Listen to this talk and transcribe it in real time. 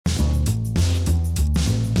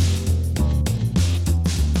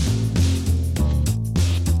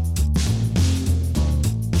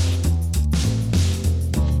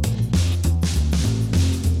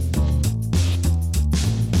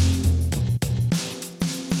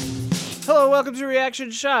Hello, welcome to Reaction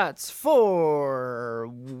Shots for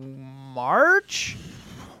March?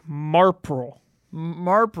 Marpril.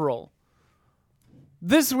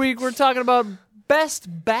 This week we're talking about best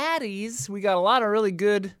baddies. We got a lot of really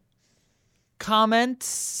good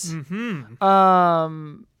comments. And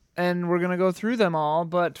we're going to go through them all.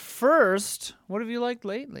 But first, what have you liked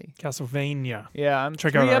lately? Castlevania. Yeah, I'm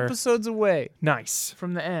Check 3 out our- episodes away Nice.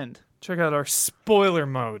 from the end. Check out our spoiler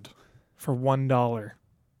mode for $1.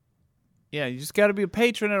 Yeah, you just got to be a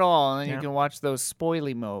patron at all, and then Yeah. you can watch those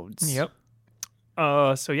spoily modes. Yep.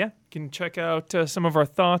 So yeah, you can check out some of our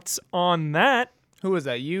thoughts on that. Who was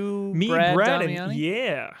that? You, Me, Brad, Brad, Damiani? and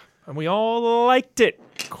yeah, and we all liked it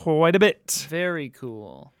quite a bit. Very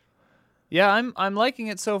cool. Yeah, I'm liking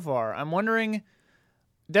it so far. I'm wondering,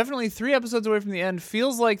 definitely 3 episodes away from the end,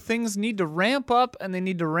 feels like things need to ramp up, and they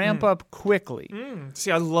need to ramp up quickly. See,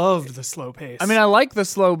 I loved the slow pace. I mean, I like the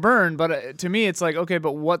slow burn, but to me, it's like, okay,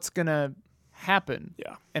 but what's going to happen?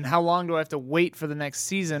 Yeah. And how long do I have to wait for the next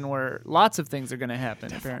season where lots of things are going to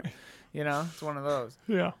happen? Apparently. You know, it's one of those.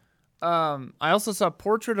 Yeah. I also saw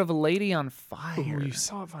Portrait of a Lady on Fire. Ooh, you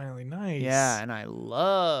saw it finally. Nice. Yeah, and I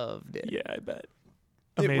loved it. Yeah, I bet.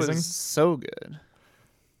 It Amazing. was so good.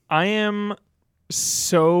 I am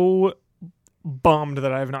so bummed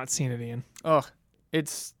that I have not seen it, Ian. Oh,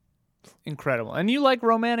 it's incredible. And you like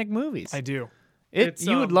romantic movies. I do.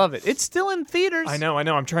 You would love it. It's still in theaters. I know.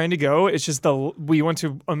 I'm trying to go. It's just we went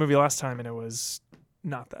to a movie last time and it was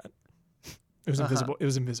not that. It was Invisible. It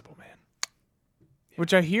was Invisible Man.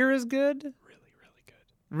 Which I hear is good. Really, really good.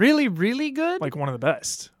 Really, really good? Like one of the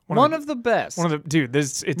best. One of the best.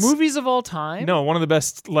 It's movies of all time? No, one of the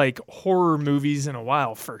best like horror movies in a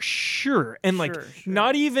while for sure. And like Sure.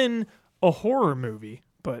 not even a horror movie,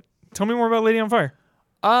 but tell me more about Lady on Fire.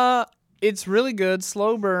 It's really good.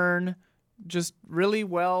 Slow burn. Just really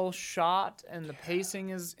well shot, and the pacing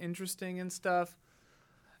is interesting and stuff.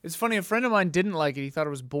 It's funny, a friend of mine didn't like it. He thought it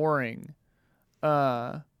was boring.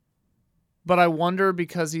 But I wonder,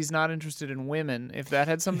 because he's not interested in women, if that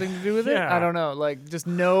had something to do with it. Yeah. I don't know. Like, just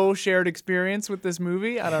no shared experience with this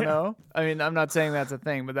movie. I don't know. I mean, I'm not saying that's a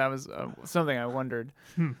thing, but that was something I wondered.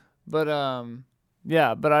 But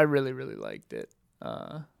yeah, but I really, really liked it.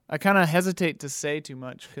 I kind of hesitate to say too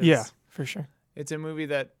much. 'Cause Yeah, for sure. it's a movie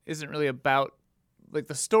that isn't really about, like,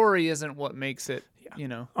 the story isn't what makes it, you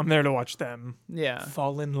know. I'm there to watch them Yeah.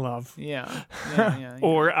 fall in love. Yeah. Yeah.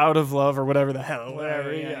 Or out of love or whatever the hell.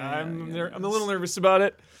 Whatever, Yeah, yeah, I'm yeah. I'm a little nervous about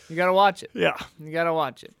it. You got to watch it. Yeah. You got to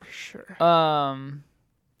watch it. Sure.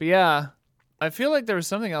 But yeah, I feel like there was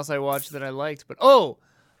something else I watched that I liked, but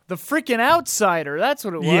The Freaking Outsider. That's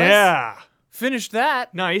what it was. Yeah. Finished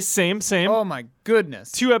that. Nice. Same. Oh my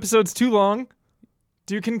goodness. 2 episodes too long.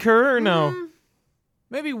 Do you concur or no?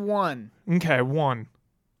 Maybe 1. Okay, 1.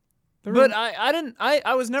 But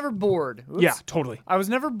I was never bored. Oops. Yeah, totally. I was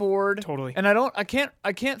never bored. Totally. And I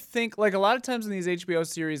can't think, like, a lot of times in these HBO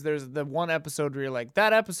series, there's the one episode where you're like,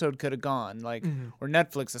 that episode could have gone, like, or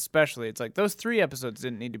Netflix especially. It's like, those 3 episodes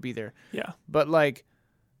didn't need to be there. Yeah. But, like,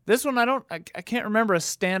 this one, I can't remember a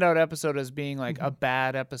standout episode as being, like, a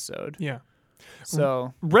bad episode. Yeah.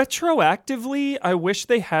 So, Retroactively, I wish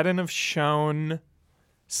they hadn't have shown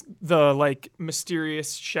the like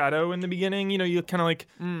mysterious shadow in the beginning. You know, you kind of like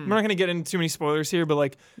I'm not going to get into too many spoilers here, but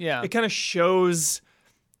like yeah. it kind of shows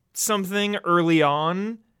something early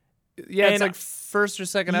on. Yeah, it's and like first or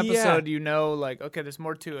second episode, you know, like, okay, there's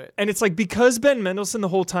more to it. And it's like, because Ben Mendelsohn the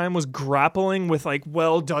whole time was grappling with like,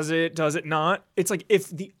 well, does it not? It's like, if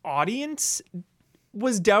the audience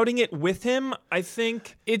was doubting it with him, I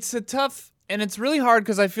think it's a tough, and it's really hard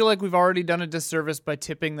because I feel like we've already done a disservice by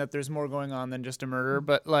tipping that there's more going on than just a murder.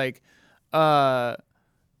 But like, I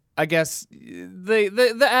guess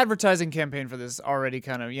the advertising campaign for this already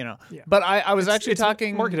kind of, you know. Yeah. But I was actually it's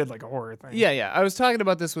talking marketed like a horror thing. Yeah. I was talking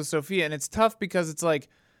about this with Sophia, and it's tough because it's like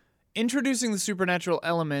introducing the supernatural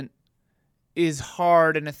element is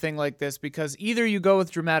hard in a thing like this, because either you go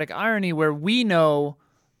with dramatic irony where we know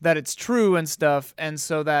that it's true and stuff, and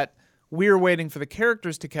so that we're waiting for the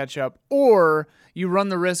characters to catch up, or you run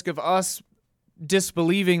the risk of us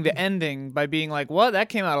disbelieving the ending by being like, what? That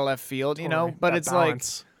came out of left field, you know? But That it's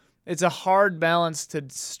balance. like, it's a hard balance to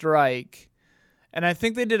strike. And I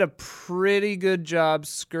think they did a pretty good job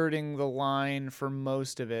skirting the line for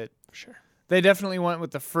most of it. Sure. They definitely went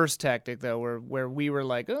with the first tactic, though, where we were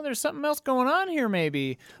like, oh, there's something else going on here,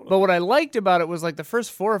 maybe. But what I liked about it was, like, the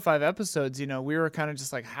first 4 or 5 episodes, you know, we were kind of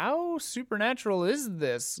just like, how supernatural is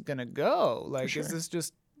this going to go? Like, sure. is this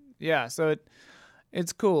just... Yeah, so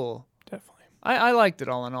it's cool. Definitely. I liked it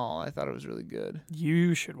all in all. I thought it was really good.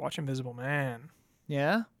 You should watch Invisible Man.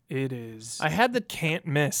 Yeah? It is. I had the Can't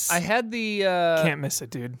miss. I had the Can't miss it,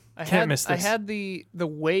 dude. Can't miss this. I had the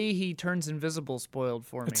way he turns invisible spoiled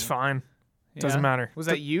for me. It's fine. Yeah? Doesn't matter. Was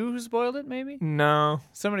that you who spoiled it? Maybe No.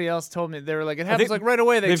 somebody else told me. They were like, it happens like right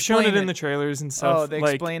away. They've shown it in the trailers and stuff. Oh, they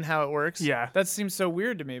like, explain how it works. Yeah. That seems so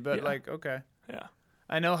weird to me, but Yeah. like, okay, Yeah.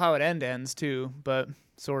 I know how it ends too, but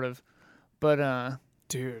sort of, but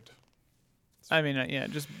Dude. I mean, yeah,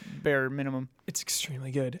 just bare minimum. It's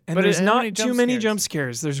extremely good. And But there's how not many too jump many scares? jump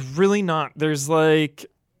scares. There's really not. There's like,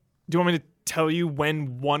 do you want me to tell you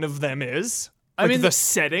when one of them is? I Like mean, the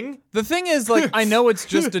setting? The thing is, like, I know it's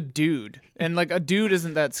just a dude, and like a dude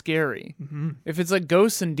isn't that scary. If it's like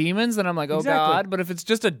ghosts and demons, then I'm like, oh Exactly. god. But if it's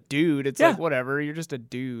just a dude, it's Yeah. like whatever. You're just a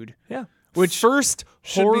dude. Yeah. Which first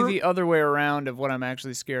Should horror, be the other way around of what I'm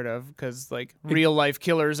actually scared of, because like real life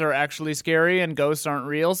killers are actually scary and ghosts aren't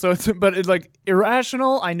real. So it's it's like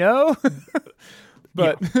irrational. I know,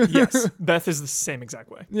 but yes, Beth is the same exact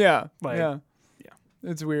way. yeah, Like, yeah, yeah.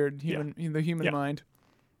 it's weird. The human Yeah. mind.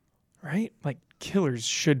 Right? Like killers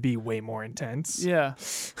should be way more intense. Yeah,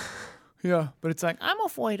 yeah, but it's like I'm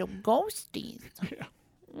afraid of ghosties.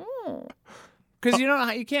 Because you know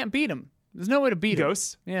you can't beat them. There's no way to beat them.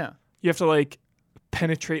 Ghosts, Yeah, you have to like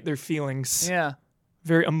penetrate their feelings. yeah.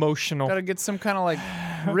 Very emotional. Got to get some kind of like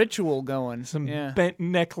ritual going. Some yeah. bent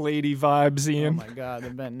neck lady vibes, Oh Ian. my god, the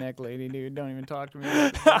bent neck lady, dude! Don't even talk to me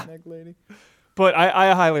about the bent neck lady. But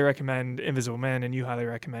I highly recommend Invisible Man, and you highly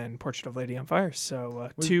recommend Portrait of Lady on Fire. So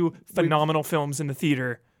two phenomenal films in the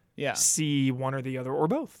theater. Yeah, See one or the other or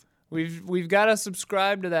both. we've got to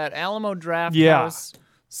subscribe to that Alamo Draft Yeah. House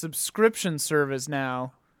subscription service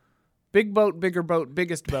now. Big boat, bigger boat,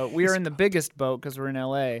 biggest boat. We are in the biggest boat because we're in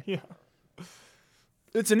LA. Yeah.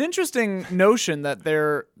 It's an interesting notion that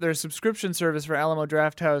their subscription service for Alamo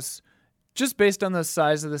Draft House, just based on the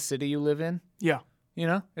size of the city you live in. Yeah. You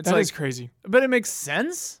know, it's That like, is crazy. but it makes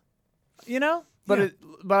sense. You know, but Yeah.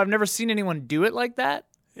 but I've never seen anyone do it like that.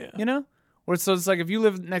 Yeah. You know, where so it's like if you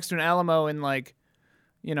live next to an Alamo in like,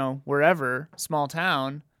 you know, wherever small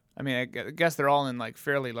town. I mean, I guess they're all in like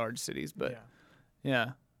fairly large cities, but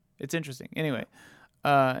yeah, it's interesting. Anyway,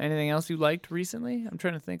 anything else you liked recently? I'm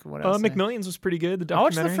trying to think of what else. McMillions was pretty good. The I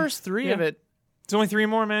watched documentary. the first three of Yeah. it. It's only 3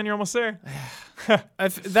 more, man. You're almost there.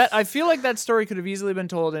 I feel like that story could have easily been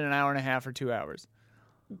told in an hour and a half or 2 hours.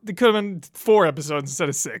 It could have been 4 episodes instead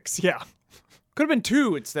of 6. Yeah. Could have been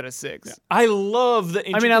 2 instead of 6. I love the I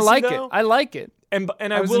intricacy, mean, I like though. it. I like it. And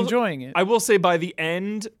I was will enjoying it. I will say by the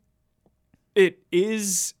end,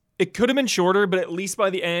 it could have been shorter, but at least by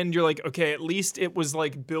the end, you're like, okay, at least it was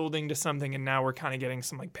like building to something, and now we're kind of getting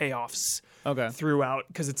some like payoffs Okay. throughout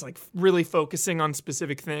because it's like really focusing on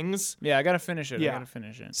specific things. Yeah, I gotta finish it. Yeah. I gotta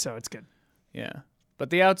finish it. So it's good. Yeah. But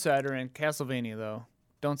The Outsider and Castlevania, though,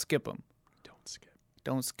 don't skip them. Don't skip.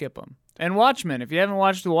 Don't skip them. And Watchmen. If you haven't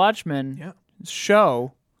watched the Watchmen Yeah.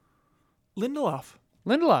 show, Lindelof.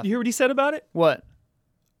 Lindelof. You hear what he said about it? What?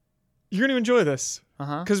 You're gonna enjoy this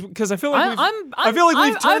Uh-huh. because I feel like I feel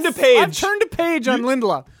like we've turned a page. I've turned a page on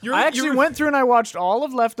Lindelof. I actually went through and I watched all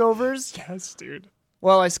of Leftovers. Yes, dude.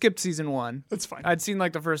 Well, I skipped season 1. That's fine. I'd seen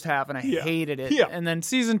like the first half and I Yeah. hated it. Yeah. And then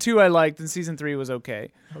season 2 I liked and season 3 was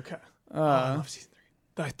okay. Okay. I love season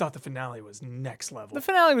 3. I thought the finale was next level. The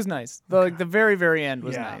finale was nice. Like the very, very end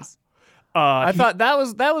was Yeah. nice. I He- thought that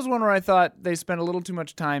was one where I thought they spent a little too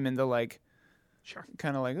much time into like Sure.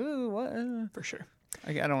 kind of like, ooh, what? For sure.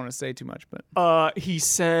 I don't want to say too much, but He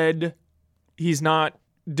said he's not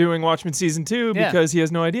doing Watchmen season 2 Yeah. because he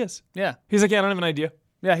has no ideas. yeah. He's like, yeah, I don't have an idea.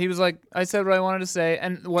 Yeah, he was like, I said what I wanted to say.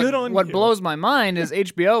 And Good on what you. blows my mind is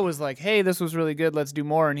HBO was like, hey, this was really good. Let's do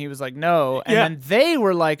more. And he was like, no. And Yeah. then they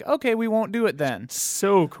were like, okay, we won't do it then.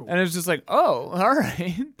 So cool. And it was just like, oh, all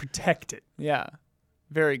right. Protect it. Yeah.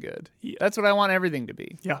 Very good. Yeah. That's what I want everything to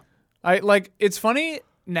be. Yeah. It's funny.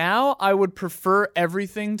 Now I would prefer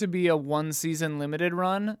everything to be a 1-season limited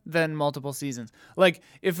run than multiple seasons. Like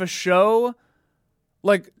if a show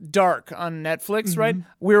like Dark on Netflix, right?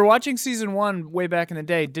 We were watching season 1 way back in the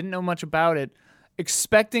day, didn't know much about it,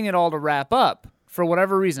 expecting it all to wrap up for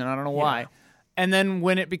whatever reason. I don't know why. And then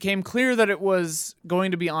when it became clear that it was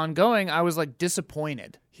going to be ongoing, I was like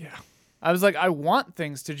disappointed. Yeah. I was like, I want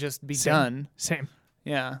things to just be done. Same.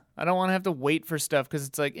 Yeah. I don't want to have to wait for stuff because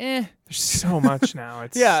it's like, There's so much now.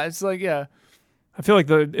 It's yeah, it's like, yeah. I feel like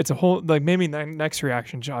it's a whole like maybe next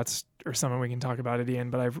reaction shots or something we can talk about at the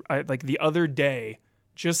end. But I like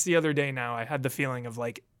just the other day now, I had the feeling of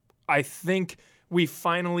like I think we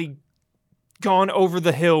finally gone over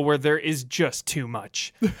the hill where there is just too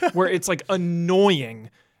much, where it's like annoying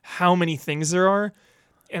how many things there are.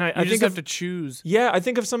 And I You just think have to choose. I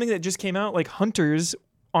think of something that just came out like Hunters.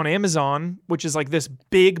 on Amazon, which is like this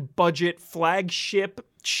big budget flagship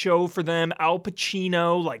show for them. Al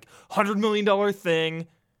Pacino, like $100 million thing.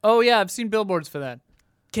 Oh yeah, I've seen billboards for that.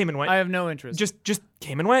 Came and went. I have no interest. Just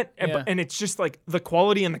came and went. Yeah. And it's just like the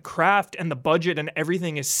quality and the craft and the budget and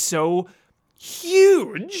everything is so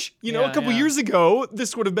huge. You know, Yeah, a couple yeah. years ago,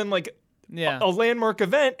 this would have been like yeah. a landmark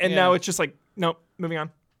event. And Yeah. now it's just like, nope, moving on.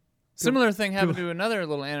 Similar thing happened to another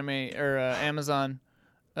little anime or Amazon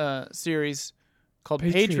series called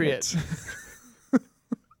Patriot.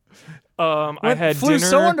 I had flew dinner.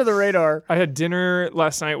 so under the radar. I had dinner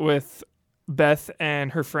last night with Beth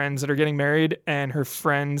and her friends that are getting married, and her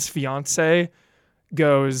friend's fiance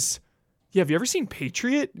goes, "Yeah, have you ever seen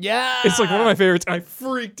Patriot?" Yeah, It's like one of my favorites. I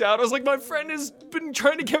freaked out. I was like, my friend has been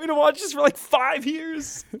trying to get me to watch this for like 5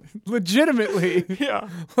 years. legitimately. Yeah.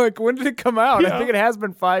 Like, when did it come out? I Yeah. think it has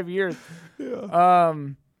been 5 years. Yeah.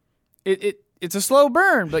 It's a slow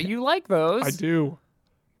burn, but you like those. I do.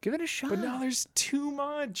 Give it a shot. But now there's too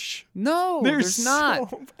much. No, there's not.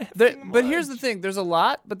 so But here's the thing: there's a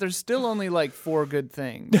lot, but there's still only like 4 good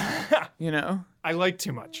things. You know? I like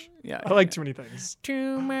too much. Yeah. I like too many things.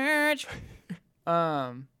 too much.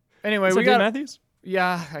 Anyway, Is we that Dave got. Matthews?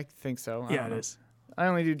 Yeah, I think so. I Yeah, don't it know. is. I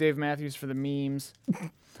only do Dave Matthews for the memes.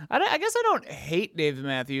 I guess I don't hate Dave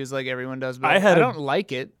Matthews like everyone does, but I don't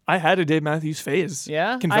like it. I had a Dave Matthews phase.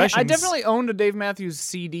 Yeah, Confessions. I definitely owned a Dave Matthews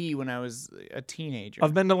CD when I was a teenager.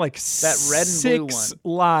 I've been to like That red and blue 6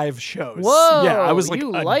 one. live shows. Whoa! Yeah, I was like,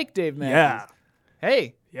 you like Dave Matthews? yeah,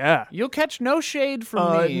 Hey, yeah. you'll catch no shade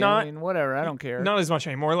from me. not- I mean, whatever. I don't care. Not as much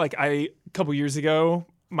anymore. Like a couple years ago,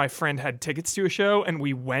 my friend had tickets to a show, and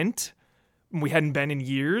we went. We hadn't been in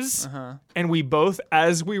years, and we both,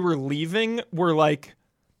 as we were leaving, were like,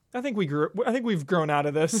 I think we've grown out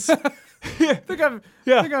of this. I think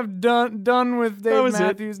I've done with Dave was it.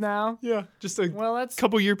 Matthews now. Yeah, just a Well, that's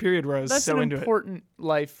couple year period where I was that's so an into it. important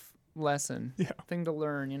life lesson. Yeah. Thing to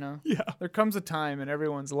learn, you know. Yeah. There comes a time in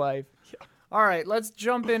everyone's life. Yeah. All right, let's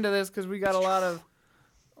jump into this because we got a lot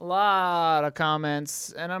of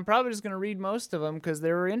comments, and I'm probably just gonna read most of them because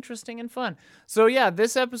they were interesting and fun. So yeah,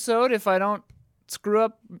 this episode, if I don't screw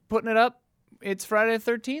up putting it up, it's Friday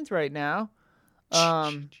the 13th right now.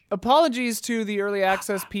 Apologies to the early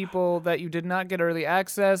access people that you did not get early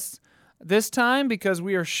access this time because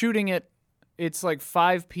we are shooting it. It's like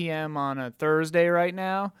 5 p.m. on a Thursday right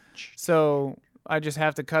now. So I just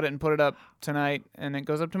have to cut it and put it up tonight, and it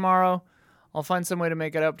goes up tomorrow. I'll find some way to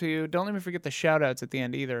make it up to you. Don't let me forget the shout-outs at the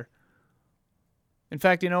end either. In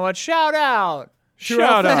fact, you know what? Shout out!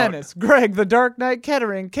 Shout out. Dennis, Greg, the Dark Knight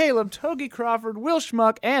Kettering, Caleb, Togi Crawford, Will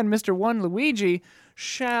Schmuck, and Mr. One Luigi.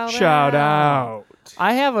 Shout out.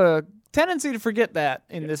 I have a tendency to forget that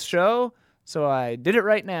in this show, so I did it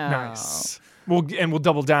right now. Nice. We'll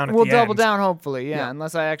double down at We'll the double end. down, hopefully, Yeah.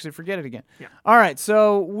 unless I actually forget it again. Yeah. All right,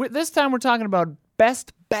 so this time we're talking about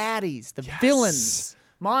best baddies, the villains,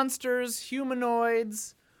 monsters,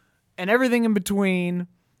 humanoids, and everything in between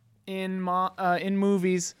in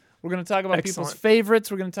movies. We're going to talk about people's Excellent.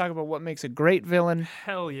 favorites. We're going to talk about what makes a great villain.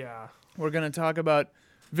 Hell yeah. We're going to talk about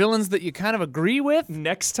villains that you kind of agree with.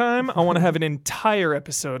 Next time, I want to have an entire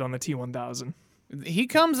episode on the T-1000. He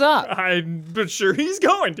comes up. I'm sure he's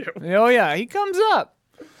going to. Oh, yeah, he comes up.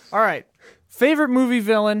 All right. Favorite movie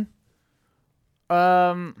villain.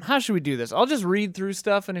 How should we do this? I'll just read through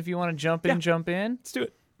stuff, and if you want to jump in, jump in. Let's do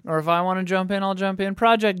it. Or if I want to jump in, I'll jump in.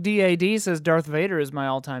 Project DAD says Darth Vader is my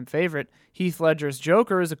all-time favorite. Heath Ledger's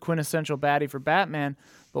Joker is a quintessential baddie for Batman,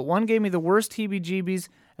 but one gave me the worst heebie-jeebies,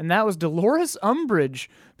 and that was Dolores Umbridge,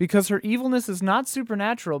 because her evilness is not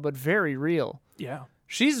supernatural, but very real. Yeah.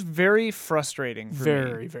 She's very frustrating for me.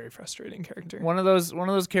 Very, very frustrating character. One of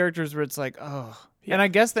those characters where it's like, oh. Yeah. And I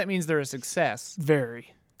guess that means they're a success,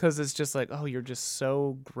 Very. because it's just like, oh, you're just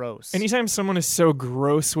so gross. Anytime someone is so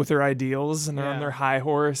gross with their ideals and they're on Yeah. their high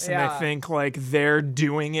horse and Yeah. they think like they're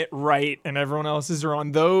doing it right and everyone else is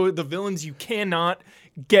wrong, though the villains you cannot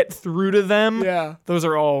get through to them, Yeah. those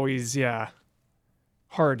are always,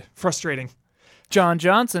 hard, frustrating. John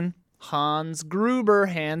Johnson, Hans Gruber,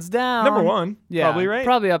 hands down. Number one, Yeah, probably right.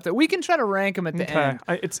 Probably up there. We can try to rank him at the end.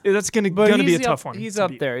 That's gonna But be a he's tough up- one. He's to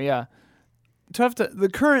up beat. there, yeah. Tough to the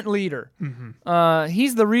current leader.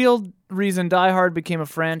 He's the real reason Die Hard became a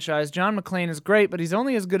franchise. John McClane is great, but he's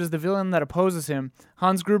only as good as the villain that opposes him.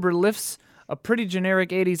 Hans Gruber lifts a pretty generic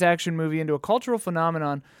 80s action movie into a cultural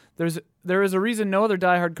phenomenon. There is a reason no other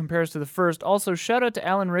Die Hard compares to the first. Also, shout out to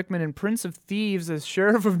Alan Rickman in Prince of Thieves as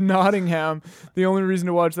Sheriff of Nottingham. The only reason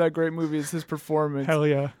to watch that great movie is his performance. Hell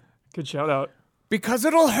yeah. Good shout out. Because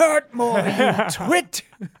it'll hurt more, you twit.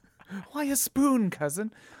 Why a spoon,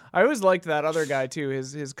 cousin? I always liked that other guy too,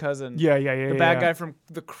 his cousin. Yeah. The bad guy from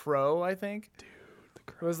The Crow, I think. Dude.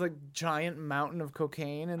 It was like giant mountain of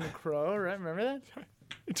cocaine in The Crow, right? Remember that?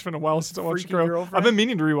 It's been a while since I watched The Freaky Crow. girlfriend? I've been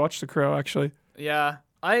meaning to rewatch The Crow, actually. Yeah,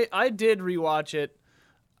 I did rewatch it.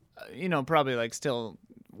 Probably like still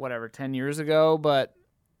 10 years ago, but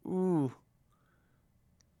ooh.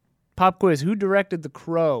 Pop quiz: who directed The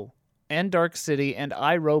Crow and Dark City and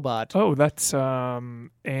I, Robot? Oh, that's Andrew.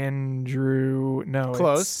 No,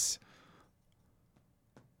 Close.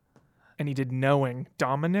 And he did Knowing.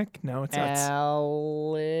 Dominic? No, that's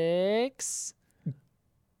Alex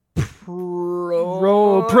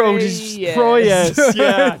Proyas.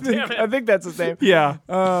 Yeah, damn it. I think that's his name. Yeah.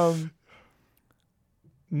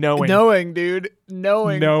 Knowing. Dude.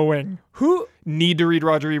 Knowing. Who? Need to read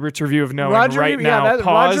Roger Ebert's review of Knowing Roger right Ebert, now. Yeah,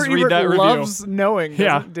 Pause, Roger read Ebert that review. loves Knowing,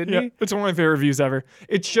 didn't he? It's one of my favorite reviews ever.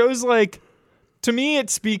 It shows, like, to me,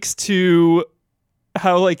 it speaks to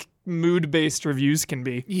how, like, mood-based reviews can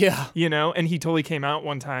be. Yeah. And he totally came out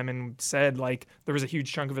one time and said, like, there was a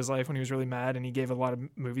huge chunk of his life when he was really mad, and he gave a lot of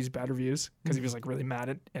movies bad reviews because he was, like, really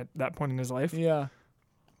mad at that point in his life. Yeah.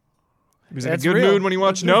 He was in a That's good real. mood when he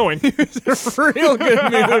watched Knowing. He was in a real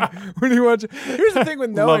good mood when he watched. Here's the thing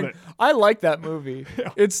with Knowing. it. I like that movie.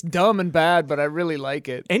 Yeah. It's dumb and bad, but I really like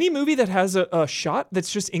it. Any movie that has a shot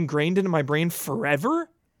that's just ingrained into my brain forever,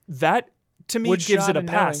 that to me Which gives shot it a in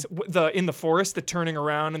pass. In the forest, the turning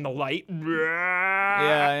around and the light.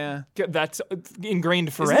 Yeah. That's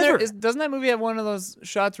ingrained forever. Doesn't that movie have one of those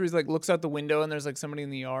shots where he's like looks out the window and there's like somebody in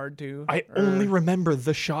the yard too? I only remember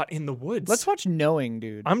the shot in the woods. Let's watch Knowing,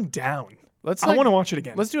 dude. I'm down. I want to watch it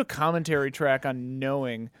again. Let's do a commentary track on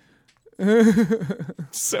Knowing.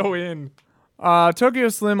 So in. Tokyo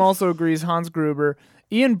Slim also agrees. Hans Gruber.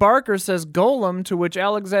 Ian Barker says Golem, to which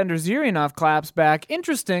Alexander Zirianov claps back.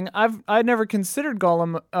 Interesting. I'd never considered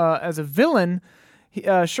Golem as a villain.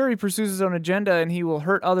 Sure, he pursues his own agenda and he will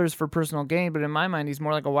hurt others for personal gain, but in my mind, he's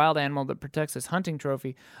more like a wild animal that protects his hunting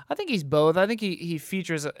trophy. I think he's both. I think he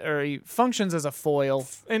features or he functions as a foil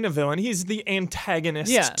And a villain. He's the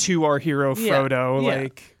antagonist to our hero Frodo.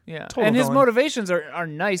 Yeah. Total And his villain. motivations are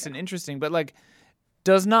nice and interesting, but like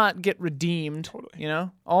does not get redeemed. Totally.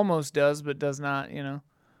 Almost does, but does not.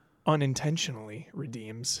 Unintentionally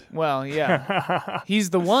redeems. Well, yeah.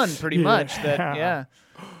 He's the one pretty much that. Yeah.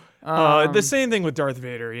 The same thing with Darth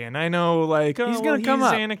Vader, Ian. I know, like, He's gonna come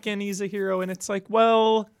up. Anakin, he's a hero, and it's like,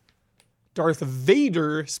 well, Darth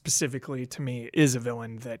Vader specifically to me is a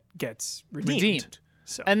villain that gets redeemed.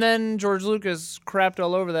 So. And then George Lucas crapped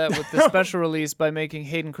all over that with the special release by making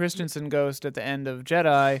Hayden Christensen Ghost at the end of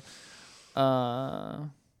Jedi,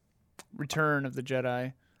 Return of the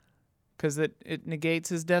Jedi, because it negates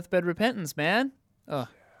his deathbed repentance, man. Ugh,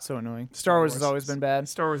 so annoying. Star Wars has always been bad.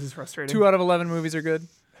 Star Wars is frustrating. 2 out of 11 movies are good.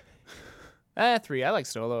 3. I like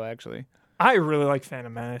Solo, actually. I really like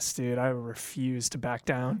Phantom Menace, dude. I refuse to back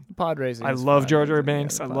down. Pod racing. I is love fun. Jar Jar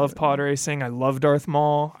Binks. Yeah, I love pod racing. I love Darth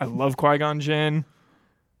Maul. I love Qui-Gon Jinn.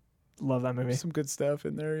 Love that movie. Some good stuff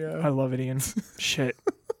in there, yeah. I love it, Ian. Shit.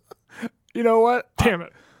 You know what? Damn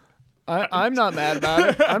it. I'm not mad about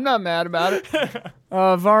it. I'm not mad about it.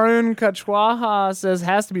 Varun Kachwaha says,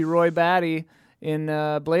 has to be Roy Batty in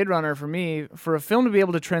Blade Runner for me. For a film to be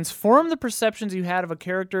able to transform the perceptions you had of a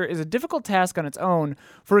character is a difficult task on its own.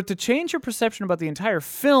 For it to change your perception about the entire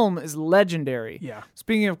film is legendary. Yeah.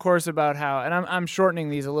 Speaking, of course, about how, and I'm shortening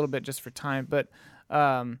these a little bit just for time, but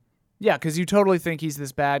yeah, because you totally think he's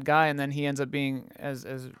this bad guy, and then he ends up being, as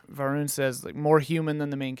Varun says, like more human than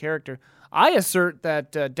the main character. I assert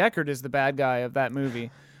that Deckard is the bad guy of that movie.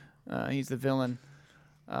 He's the villain.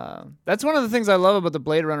 That's one of the things I love about the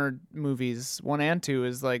Blade Runner movies, 1 and 2,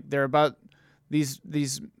 is like they're about these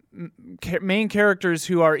main characters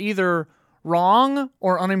who are either wrong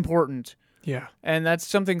or unimportant. Yeah. And that's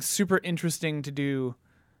something super interesting to do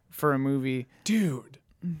for a movie. Dude.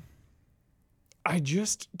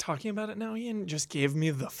 Talking about it now, Ian, just gave me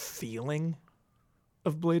the feeling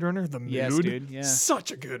of Blade Runner, the mood. Yes, dude, yeah.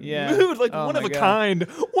 Such a good Yeah. mood, like Oh one my of a God. kind.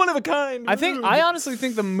 One of a kind. I honestly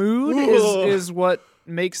think the mood is what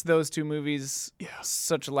makes those two movies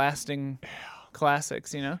such lasting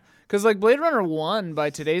classics, Because like Blade Runner 1, by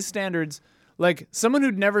today's standards, like someone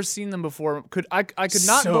who'd never seen them before I could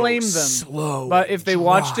not So blame them. slow But if they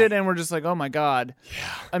watched dry. it and were just like, oh my God.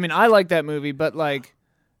 Yeah. I mean, I like that movie, but like,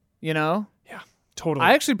 Yeah, totally.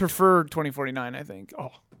 I actually prefer 2049, I think. Oh,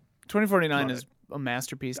 2049 Love is a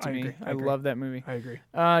masterpiece to I me. agree. I I agree. love that movie. I agree.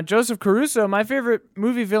 Joseph Caruso, my favorite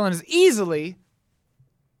movie villain is easily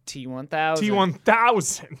T-1000.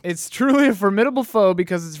 T-1000. It's truly a formidable foe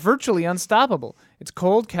because it's virtually unstoppable. It's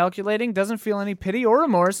cold, calculating, doesn't feel any pity or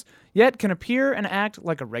remorse, yet can appear and act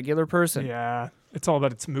like a regular person. Yeah, it's all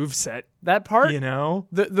about its moveset, That part, you know?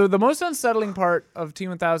 the most unsettling part of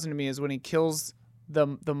T-1000 to me is when he kills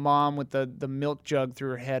the mom with the milk jug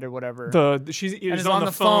through her head or whatever. She's is on on the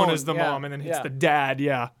the phone phone. as the Yeah, mom, and then hits yeah. the dad.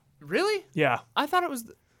 Yeah, Really? yeah. I thought it was.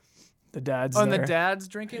 The dad's Oh, and there. the dad's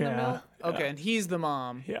drinking the Yeah, milk? Okay, yeah. and he's the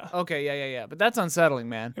mom. Yeah. Okay, yeah. But that's unsettling,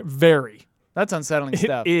 man. Very. That's unsettling It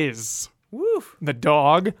stuff. is. Woo. The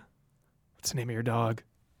dog. What's the name of your dog?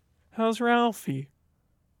 How's Ralphie?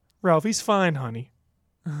 Ralphie's fine, honey.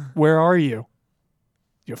 Where are you?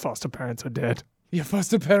 Your foster parents are dead. Your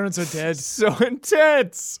foster parents are dead. So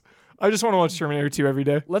intense. I just want to watch Terminator 2 every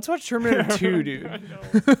day. Let's watch Terminator 2, dude. I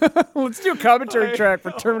know. Let's do a commentary I track for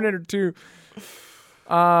know. Terminator 2.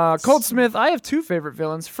 Colt Smith, I have two favorite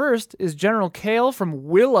villains. First is General Kale from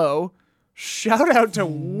Willow. Shout out to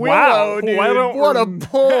Willow, dude. I don't What a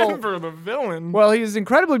pull. remember the villain. Well, he's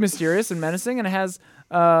incredibly mysterious and menacing, and has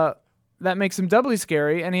that makes him doubly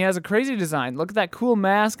scary. And he has a crazy design. Look at that cool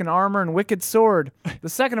mask and armor and wicked sword. The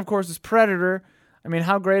second, of course, is Predator. I mean,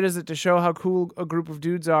 how great is it to show how cool a group of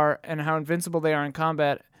dudes are and how invincible they are in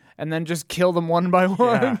combat, and then just kill them one by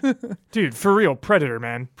one? Yeah. Dude, for real, Predator,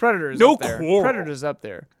 man. Predator's No up there. quarrel. Predator's up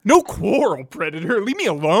there. No quarrel, Predator. Leave me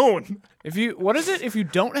alone. If you, what is it? If you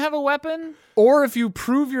don't have a weapon, or if you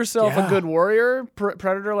prove yourself a Yeah. good warrior,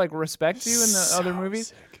 Predator like respects you in the So other movies.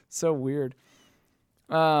 sick. So weird.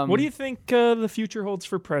 What do you think the future holds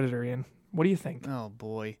for Predator, Ian? What do you think? Oh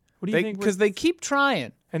boy. What do you think? Because they keep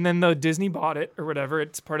trying. And then the Disney bought it or whatever.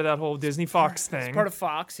 It's part of that whole Disney Fox thing. It's part of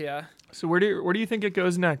Fox, yeah. So where do you think it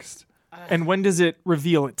goes next? And when does it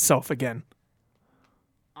reveal itself again?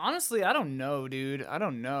 Honestly, I don't know, dude. I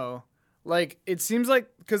don't know. Like, it seems like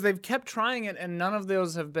because they've kept trying it, and none of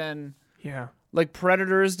those have been Yeah. like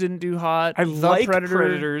Predators didn't do hot. I The like Predator-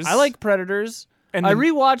 Predators. I like Predators. And I the-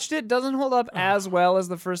 rewatched it. Doesn't hold up as well as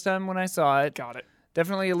the first time when I saw it. Got it.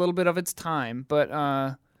 Definitely a little bit of its time, but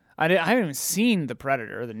I haven't even seen the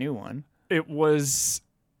Predator, the new one. It was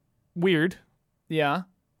weird. Yeah.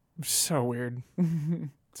 So weird.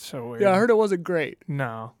 So weird. Yeah, I heard it wasn't great.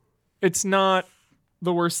 No. It's not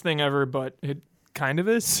the worst thing ever, but it kind of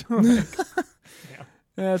is. Yeah,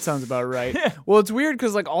 that sounds about right. Well, it's weird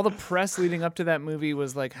because like all the press leading up to that movie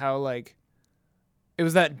was like how like it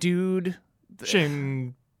was that dude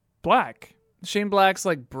Shane Black. Shane Black's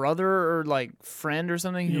like brother or like friend or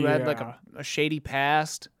something who had like Yeah. a shady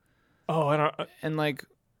past Oh, I don't. and like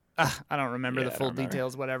I don't remember Yeah, the I full don't remember.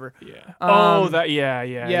 details, whatever. Yeah. Oh, Um, that.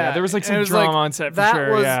 Yeah. There was like and some it was, drama like, on set for that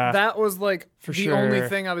sure. was Yeah. that was like For the only sure.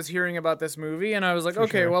 thing I was hearing about this movie, and I was like,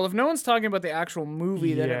 okay, sure. well, if no one's talking about the actual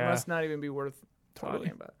movie, then it Yeah. must not even be worth Totally.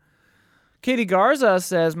 talking about. Katie Garza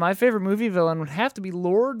says my favorite movie villain would have to be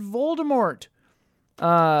Lord Voldemort.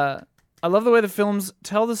 I love the way the films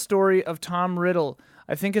tell the story of Tom Riddle.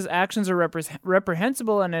 I think his actions are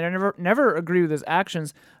reprehensible, and I never agree with his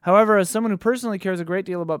actions. However, as someone who personally cares a great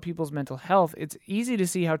deal about people's mental health, it's easy to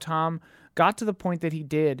see how Tom got to the point that he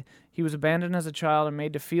did. He was abandoned as a child and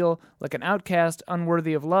made to feel like an outcast,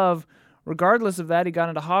 unworthy of love. Regardless of that, he got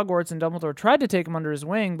into Hogwarts, and Dumbledore tried to take him under his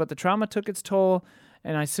wing, but the trauma took its toll,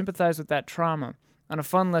 and I sympathize with that trauma. On a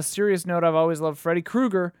fun, less serious note, I've always loved Freddy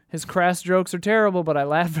Krueger. His crass jokes are terrible, but I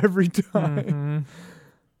laugh every time.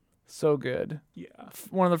 So good. Yeah.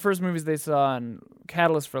 One of the first movies they saw, and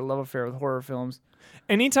catalyst for a love affair with horror films.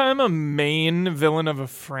 Anytime a main villain of a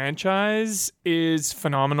franchise is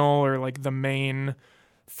phenomenal, or like the main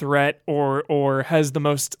threat, or has the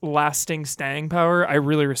most lasting staying power, I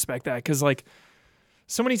really respect that, because like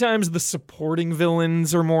so many times the supporting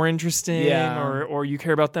villains are more interesting, Yeah. or you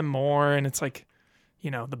care about them more, and it's like, you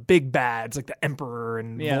know, the big bads like the Emperor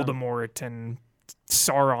and Yeah. Voldemort and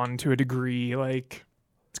Sauron to a degree, like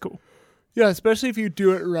it's cool. Yeah, especially if you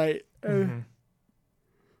do it right. Mhm.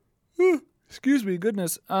 Excuse me,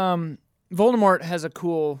 goodness. Voldemort has a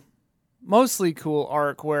mostly cool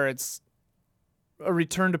arc where it's a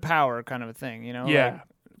return to power kind of a thing, you know? Yeah. Like,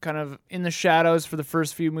 kind of in the shadows for the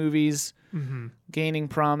first few movies, Mm-hmm. gaining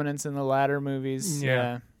prominence in the latter movies.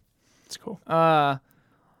 Yeah. It's cool.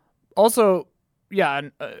 Also, yeah,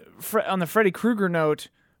 on the Freddy Krueger note,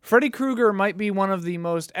 Freddy Krueger might be one of the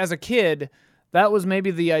most, as a kid, that was maybe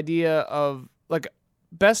the idea of, like,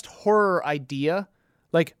 best horror idea.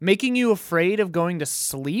 Like, making you afraid of going to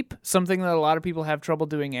sleep, something that a lot of people have trouble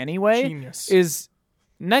doing anyway, Genius. is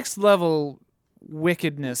next level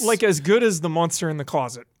wickedness. Like as good as the monster in the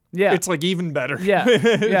closet. yeah. It's like even better. yeah.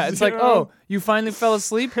 Yeah. It's You like, know? oh, you finally fell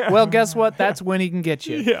asleep? Well, guess what? That's when he can get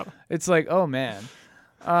you. Yeah. It's like, oh man.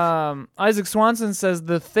 Isaac Swanson says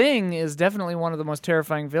the Thing is definitely one of the most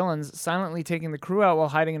terrifying villains, silently taking the crew out while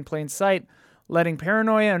hiding in plain sight, letting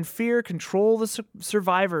paranoia and fear control the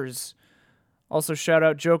survivors. Also, shout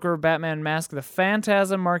out Joker, Batman Mask the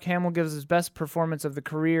Phantasm. Mark Hamill gives his best performance of the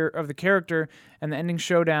character, and the ending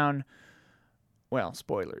showdown Well,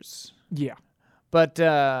 spoilers. Yeah. But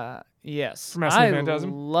yes, For Mask of the I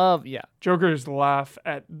Phantasm? love. Yeah, Joker's laugh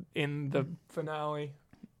in the finale.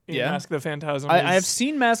 In Yeah. Mask of the Phantasm. I've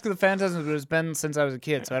seen Mask of the Phantasm, but it's been since I was a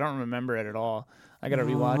kid, so I don't remember it at all. I gotta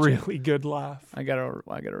rewatch it. Really good laugh. I gotta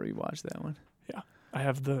rewatch that one. Yeah. I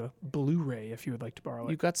have the Blu-ray if you would like to borrow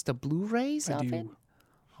it. You got the Blu-rays I of do. it?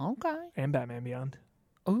 Okay. And Batman Beyond.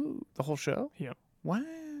 Ooh, the whole show? Yep. Wow.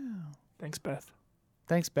 Thanks, Beth.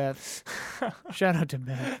 Thanks, Beth. Shout out to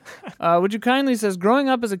Beth. Would you kindly says, growing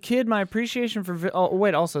up as a kid, my appreciation for...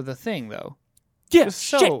 also The Thing, though. Yeah,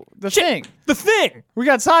 The Thing. The Thing! We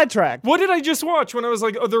got sidetracked. What did I just watch when I was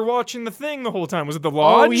like, oh, they're watching The Thing the whole time? Was it The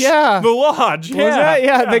Lodge? Oh, yeah. The Lodge, Was that?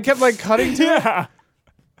 Yeah, they kept, like, cutting to it. Yeah.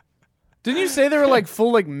 Didn't you say they were, like,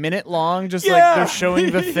 full, like, minute long, just, like, Yeah. they're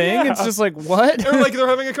showing The Thing? Yeah. It's just like, what? Or like they're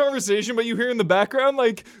having a conversation, but you hear in the background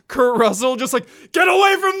like Kurt Russell just like, get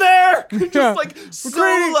away from there! Just like so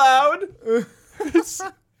Great. loud.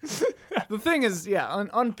 The Thing is,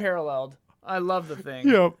 unparalleled. I love The Thing.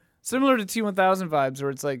 Yep. Similar to T-1000 vibes,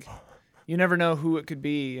 where it's like, you never know who it could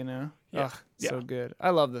be, you know? Yeah. Ugh, Yeah. so good.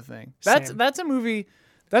 I love The Thing. Same. That's a movie,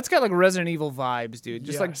 that's got like Resident Evil vibes, dude.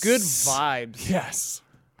 Just like good Yes. vibes. Yes.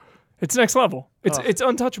 It's next level. It's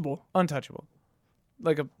untouchable. Untouchable.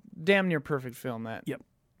 Like a damn near perfect film, that Yep.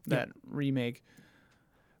 that remake.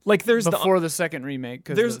 Like there's Before the second remake,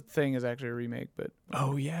 because there's- The Thing is actually a remake, but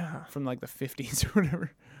oh yeah. from like the 50s or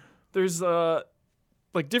whatever. There's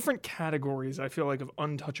like different categories I feel like of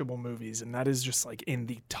untouchable movies, and that is just like in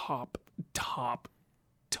the top like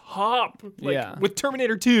Yeah. with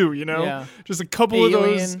Terminator 2, you know? Yeah. Just a couple of those.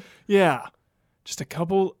 Alien. Yeah. Just a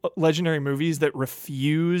couple legendary movies that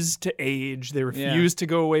refuse to age. They refuse to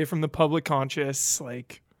go away from the public conscious.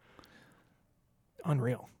 Like,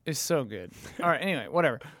 unreal. Is so good. All right, anyway,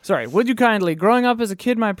 whatever. Sorry. Would you kindly? Growing up as a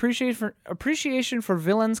kid, my appreciation for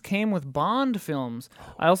villains came with Bond films.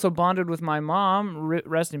 I also bonded with my mom,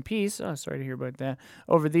 rest in peace. Oh, sorry to hear about that.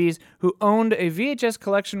 Over these, who owned a VHS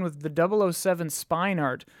collection with the 007 spine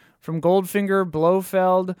art. From Goldfinger,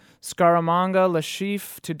 Blofeld, Scaramanga,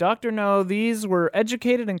 Lashif to Dr. No, these were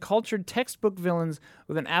educated and cultured textbook villains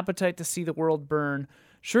with an appetite to see the world burn.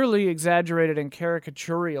 Surely exaggerated and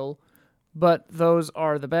caricatural, but those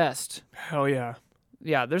are the best. Hell yeah.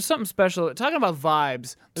 Yeah, there's something special. Talking about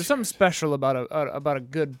vibes, there's something special about a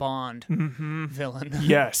good Bond villain.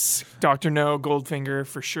 Yes. Dr. No, Goldfinger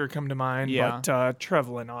for sure come to mind. Yeah. But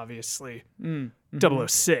Trevelyan, obviously.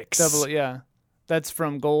 006. Yeah, that's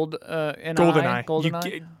from GoldenEye.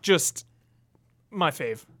 GoldenEye. Just my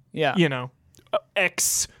fave. Yeah, You know,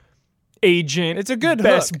 ex-agent. it's a good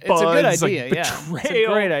best hook. It's a good buds, like, idea. Yeah, it's a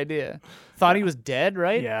betrayal. great idea. Thought he was dead,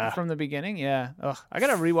 right? Yeah. from the beginning. Yeah. Ugh, I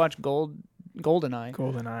gotta rewatch GoldenEye.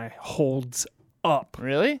 GoldenEye holds up.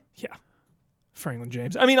 Really? Yeah. Franklin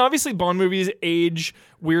James. I mean, obviously Bond movies age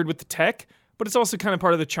weird with the tech, but it's also kind of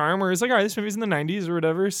part of the charm where it's like, all right, this movie's in the 90s or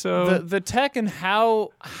whatever, so The tech and how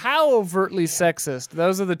overtly sexist.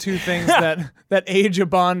 Those are the two things that age a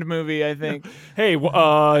Bond movie, I think. hey,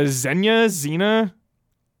 Xena,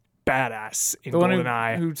 badass in The one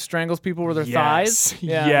GoldenEye. who strangles people with their Yes. thighs.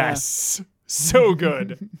 Yeah, yes. So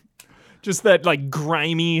good. Just that like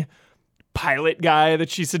grimy pilot guy that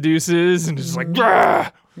she seduces and just like,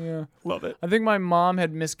 "Grah!" yeah. Love it. I think my mom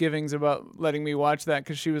had misgivings about letting me watch that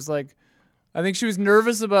because she was like, I think she was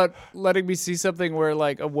nervous about letting me see something where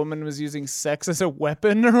like a woman was using sex as a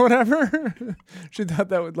weapon or whatever. She thought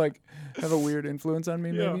that would like have a weird influence on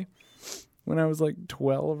me, Yeah. maybe. When I was like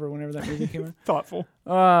 12 or whenever that movie came Thoughtful.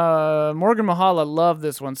 out. Morgan Mahala, love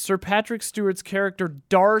this one. Sir Patrick Stewart's character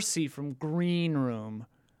Darcy from Green Room.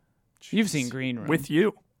 You've seen Green Room. With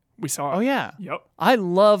you. We saw it. Oh, yeah. Yep. I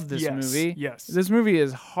love this Yes, movie. yes. This movie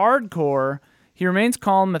is hardcore. He remains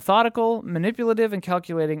calm, methodical, manipulative, and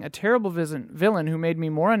calculating, a terrible villain who made me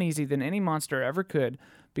more uneasy than any monster ever could,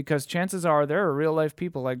 because chances are there are real-life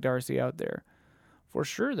people like Darcy out there. For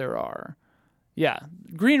sure there are. Yeah,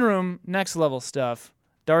 Green Room, next level stuff.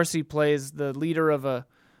 Darcy plays the leader of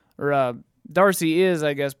Darcy is,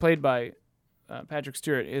 I guess, played by Patrick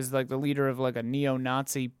Stewart, is like the leader of like a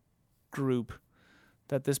neo-Nazi group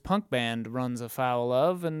that this punk band runs afoul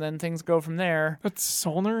of, and then things go from there. That's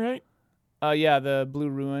Solner, right? Yeah, the Blue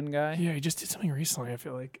Ruin guy. Yeah, he just did something recently, I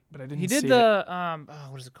feel like, but I didn't He see did the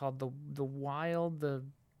what is it called? The Wild,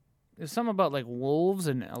 there's something about like wolves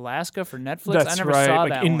in Alaska for Netflix. That's I never right. saw like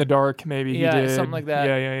that In one. the Dark, maybe Yeah, he did. something like that.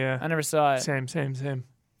 Yeah. I never saw it. Same. And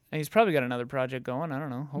he's probably got another project going. I don't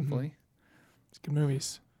know. Hopefully. It's good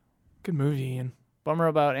movies. Good movie, Ian. Bummer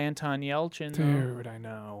about Anton Yelchin. though. Dude, I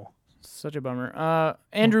know. Such a bummer.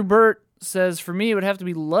 Andrew Burt, says, for me, it would have to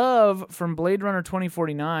be Love from Blade Runner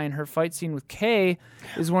 2049. Her fight scene with Kay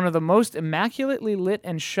is one of the most immaculately lit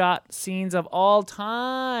and shot scenes of all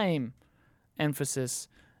time. Emphasis,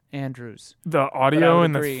 Andrews. The audio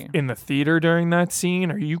in agree. the theater during that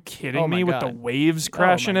scene. Are you kidding me? With the waves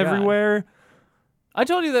crashing everywhere. I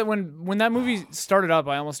told you that when that movie started up,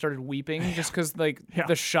 I almost started weeping just because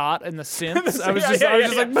the shot and the synths. I was just like,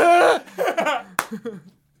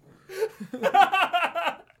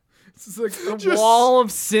 it's like a wall of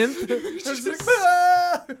synth.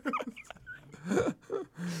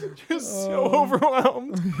 Just so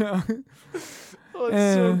overwhelmed. Yeah. Oh,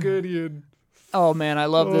 it's so good, Ian. Oh man, I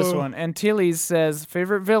love this one. Antilles says,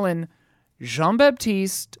 favorite villain,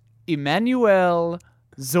 Jean-Baptiste Emmanuel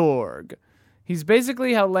Zorg. He's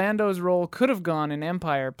basically how Lando's role could have gone in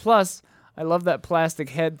Empire. Plus, I love that plastic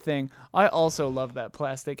head thing. I also love that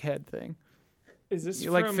plastic head thing. Is this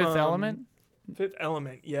You like Fifth Element? Fifth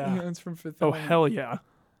Element, yeah. It's from Fifth Oh, Element. hell yeah.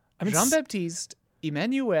 Jean-Baptiste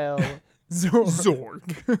Emmanuel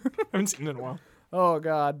Zorg. I haven't seen it in a while. Oh,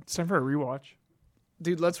 God. It's time for a rewatch.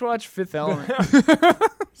 Dude, let's watch Fifth Element.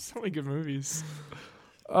 So many good movies.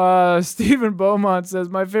 Stephen Beaumont says,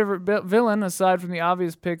 my favorite villain, aside from the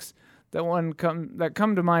obvious picks that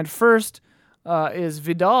come to mind first, is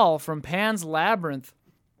Vidal from Pan's Labyrinth.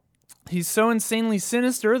 He's so insanely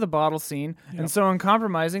sinister, the bottle scene, and so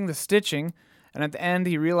uncompromising, the stitching, and at the end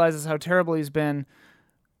he realizes how terrible he's been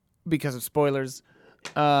because of spoilers.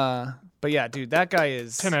 But yeah, dude, that guy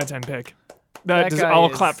is 10 out of 10 pick. is I'll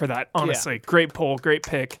clap for that, honestly. Great poll, great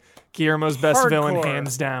pick. Guillermo's best villain,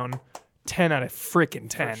 hands down. 10 out of freaking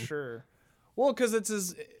 10. For sure. Well,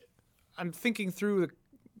 because I'm thinking through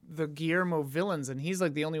the Guillermo villains, and he's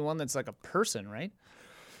like the only one that's like a person, right?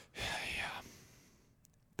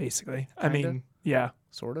 Basically. Kinda? I mean, yeah.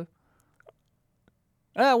 Sort of.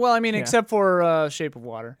 Well, I mean, except for Shape of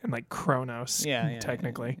Water. And like Kronos,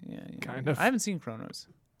 technically. Yeah. Kind of. I haven't seen Kronos.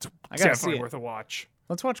 I It's gotta see definitely it. worth a watch.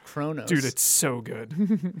 Let's watch Kronos. Dude, it's so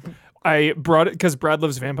good. I brought it because Brad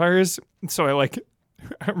loves vampires. So I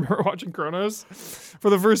remember watching Kronos for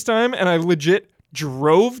the first time, and I legit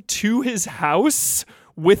drove to his house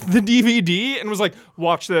with the DVD and was like,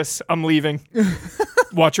 watch this. I'm leaving.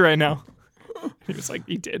 Watch it right now. He was like,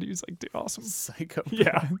 dude, dude, awesome. Psycho.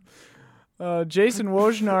 Yeah. Jason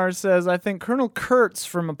Wojnar says, I think Colonel Kurtz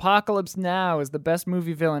from Apocalypse Now is the best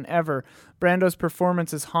movie villain ever. Brando's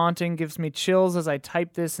performance is haunting, gives me chills as I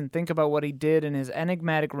type this and think about what he did in his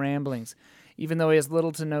enigmatic ramblings. Even though he has so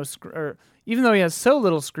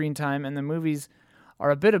little screen time and the movies are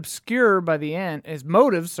a bit obscure by the end, his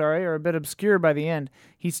motives, are a bit obscure by the end,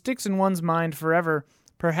 he sticks in one's mind forever,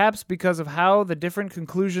 perhaps because of how the different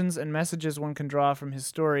conclusions and messages one can draw from his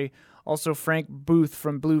story. Also, Frank Booth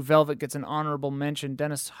from Blue Velvet gets an honorable mention.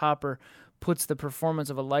 Dennis Hopper puts the performance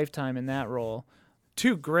of a lifetime in that role.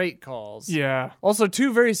 Two great calls. Yeah. Also,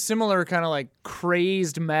 two very similar kind of like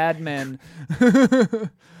crazed madmen.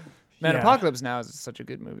 Man, Apocalypse Now is such a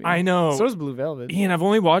good movie. I know. So is Blue Velvet. Ian, I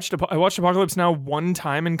watched Apocalypse Now one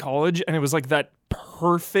time in college, and it was like that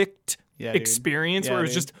perfect experience where it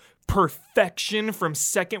was just perfection from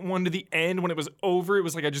second one to the end. When it was over, it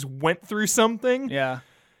was like I just went through something. Yeah.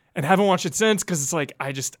 And haven't watched it since because it's like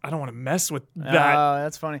I don't want to mess with that. Oh,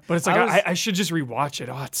 that's funny. But it's like I should just rewatch it.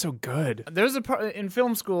 Oh, it's so good. There's a part in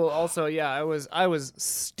film school also. Yeah, I was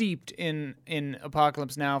steeped in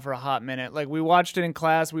Apocalypse Now for a hot minute. Like we watched it in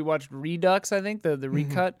class. We watched Redux, I think, the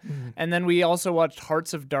recut, and then we also watched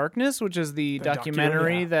Hearts of Darkness, which is the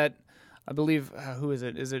documentary that I believe who is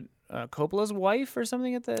it? Is it Coppola's wife or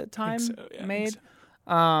something at the time made?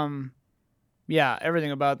 So. Yeah,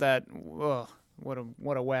 everything about that. Ugh. What a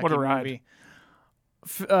wacky movie.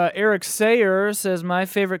 Eric Sayer says, my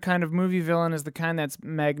favorite kind of movie villain is the kind that's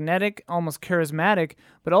magnetic, almost charismatic,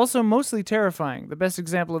 but also mostly terrifying. The best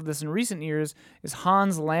example of this in recent years is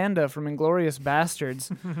Hans Landa from Inglourious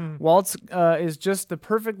Bastards. Waltz is just the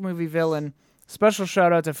perfect movie villain. Special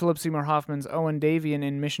shout out to Philip Seymour Hoffman's Owen Davian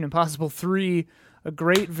in Mission Impossible 3, a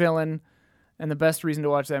great villain, and the best reason to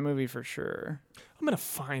watch that movie for sure. I'm going to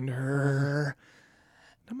find her.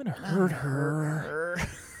 I'm going to hurt her.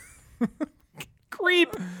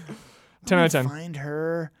 Creep. 10 out of 10. Find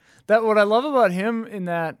her. What I love about him in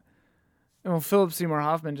that, well, Philip Seymour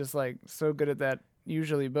Hoffman just like so good at that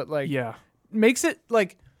usually, but like makes it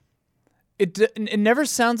like it never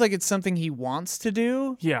sounds like it's something he wants to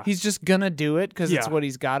do. Yeah. He's just gonna do it because it's what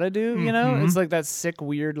he's got to do, you know? It's like that sick,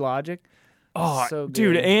 weird logic. Oh, so good.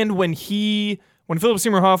 dude. And when Philip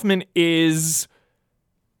Seymour Hoffman is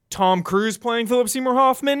Tom Cruise playing Philip Seymour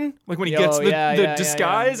Hoffman, like when he gets the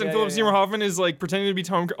disguise and Philip Seymour Hoffman is like pretending to be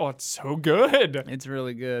Tom Cruise. Oh, it's so good. It's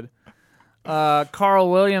really good. Carl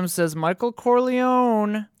Williams says Michael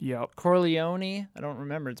Corleone. Yep. Corleone? I don't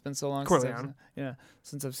remember. It's been so long Corleone.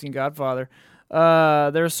 since I've seen Godfather.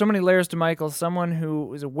 There are so many layers to Michael. Someone who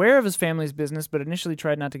was aware of his family's business but initially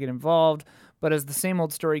tried not to get involved. But as the same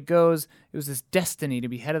old story goes, it was his destiny to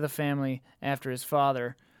be head of the family after his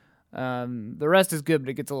father. The rest is good, but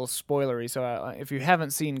it gets a little spoilery. So if you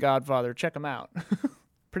haven't seen Godfather, check them out.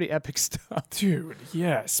 Pretty epic stuff. Dude,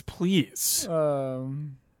 yes, please.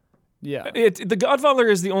 Yeah. The Godfather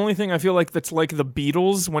is the only thing I feel like that's like the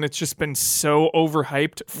Beatles when it's just been so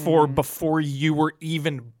overhyped for before you were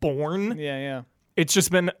even born. Yeah. It's just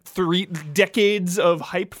been 3 decades of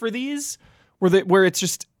hype for these where it's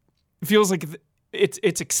just feels like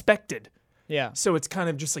it's expected. Yeah. So it's kind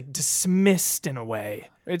of just like dismissed in a way.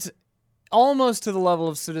 It's almost to the level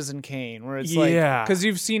of Citizen Kane, where it's like, because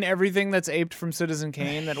you've seen everything that's aped from Citizen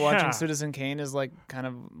Kane, that watching Citizen Kane is like kind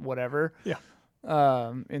of whatever. Yeah.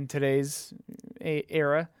 In today's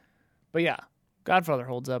era. But yeah, Godfather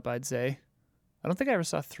holds up, I'd say. I don't think I ever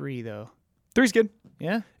saw 3, though. 3's good.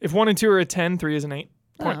 Yeah? If 1 and 2 are a 10, 3 is an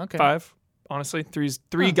 8.5. Okay. Honestly,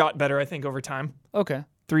 3 got better, I think, over time. Okay.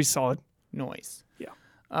 3's solid. Noise.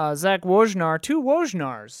 Yeah. Zach Wojnar, 2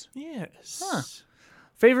 Wojnars. Yes. Huh.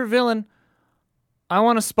 Favorite villain? I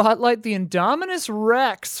want to spotlight the Indominus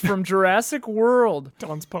Rex from Jurassic World.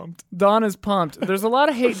 Don's pumped. Don is pumped. There's a lot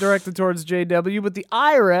of hate directed towards JW, but the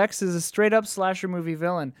I-Rex is a straight-up slasher movie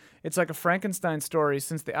villain. It's like a Frankenstein story,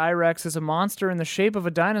 since the I-Rex is a monster in the shape of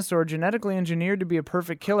a dinosaur genetically engineered to be a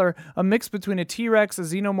perfect killer, a mix between a T-Rex, a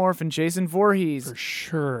xenomorph, and Jason Voorhees. For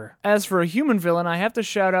sure. As for a human villain, I have to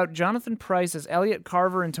shout out Jonathan Pryce as Elliot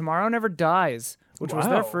Carver in Tomorrow Never Dies, which was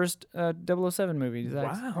their first 007 movie.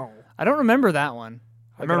 Wow. I don't remember that one.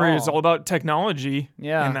 I remember it was all about technology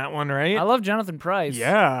in that one, right? I love Jonathan Pryce.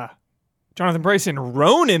 Yeah. Jonathan Pryce in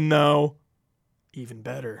Ronin, though, even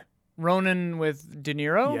better. Ronin with De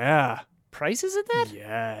Niro? Yeah. Pryce is in that?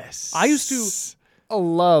 Yes. I used to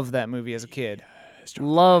love that movie as a kid. Yes,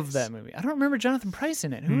 Love that movie. I don't remember Jonathan Pryce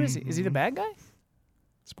in it. Who is he? Is he the bad guy?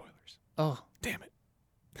 Spoilers. Oh. Damn it.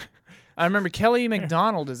 I remember Kelly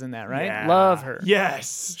MacDonald is in that, right? Yeah. Love her.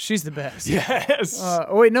 Yes. She's the best. Yes.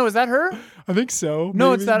 Oh, wait, no, is that her? I think so.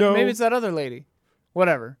 No, it's that. No. Maybe it's that other lady.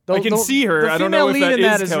 Whatever. I can see her. The I don't know if female that lead in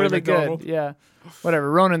that is is Kelly really MacDonald. good. Yeah.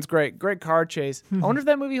 Whatever. Ronan's great. Great car chase. I wonder if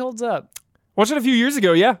that movie holds up. Watched it a few years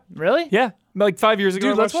ago, yeah. Really? Yeah. Like 5 years ago.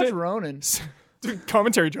 Dude, I let's watched watch it. Ronin. Dude,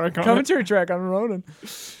 commentary track on it. Commentary track on Ronin.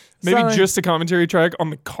 Maybe just a commentary track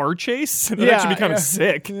on the car chase? That'd actually be kind of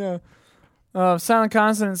sick. Yeah. Silent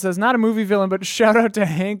Consonant says, not a movie villain, but shout out to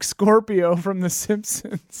Hank Scorpio from The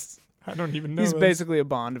Simpsons. I don't even know. He's basically a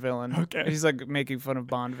Bond villain. Okay. He's like making fun of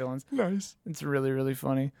Bond villains. Nice. It's really, really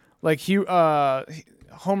funny. Like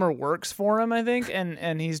Homer works for him, I think,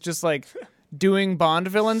 and he's just like doing Bond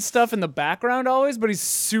villain stuff in the background always, but he's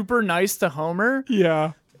super nice to Homer.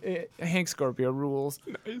 Yeah. Hank Scorpio rules.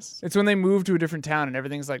 Nice. It's when they move to a different town and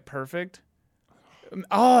everything's like perfect.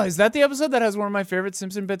 Oh, is that the episode that has one of my favorite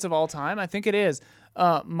Simpson bits of all time? I think it is.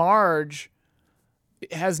 Marge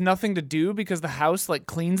has nothing to do because the house like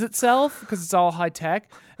cleans itself because it's all high tech,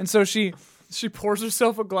 and so she pours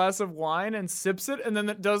herself a glass of wine and sips it, and then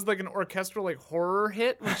it does like an orchestral like horror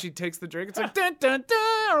hit when she takes the drink. It's like dun dun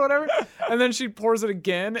dun or whatever, and then she pours it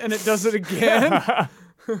again, and it does it again.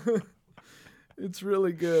 It's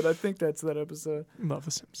really good. I think that's that episode. Love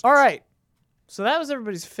The Simpsons. All right. So that was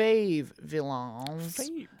everybody's fave villains.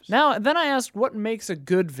 Now, then I asked what makes a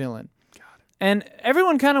good villain. And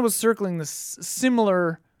everyone kind of was circling this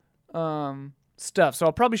similar stuff. So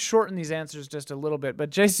I'll probably shorten these answers just a little bit.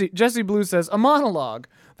 But Jesse Blue says, a monologue.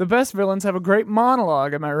 The best villains have a great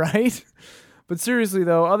monologue, am I right? But seriously,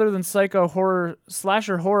 though, other than psycho horror,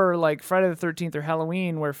 slasher horror like Friday the 13th or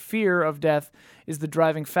Halloween, where fear of death is the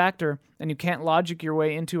driving factor and you can't logic your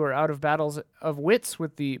way into or out of battles of wits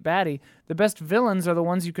with the baddie, the best villains are the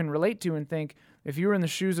ones you can relate to and think, if you were in the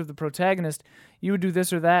shoes of the protagonist, you would do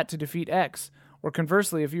this or that to defeat X. Or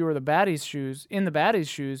conversely, if you were in the baddie's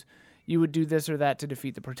shoes, you would do this or that to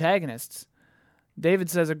defeat the protagonists. David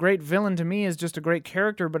says, a great villain to me is just a great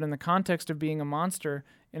character, but in the context of being a monster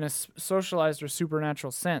in a socialized or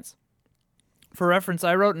supernatural sense. For reference,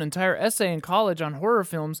 I wrote an entire essay in college on horror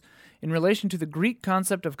films in relation to the Greek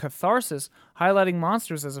concept of catharsis, highlighting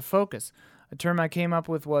monsters as a focus. A term I came up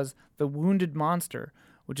with was the wounded monster,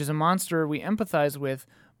 which is a monster we empathize with,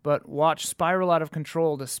 but watch spiral out of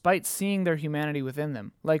control despite seeing their humanity within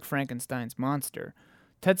them, like Frankenstein's monster.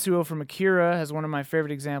 Tetsuo from Akira has one of my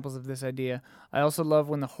favorite examples of this idea. I also love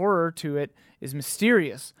when the horror to it is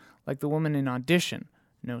mysterious, like the woman in Audition.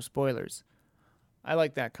 No spoilers. I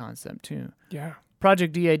like that concept, too. Yeah.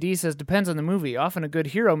 Project DID says, depends on the movie. Often a good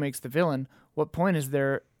hero makes the villain. What point is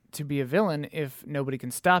there to be a villain if nobody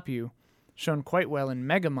can stop you? Shown quite well in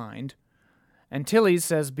Megamind. And Tilly's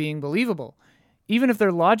says, being believable. Even if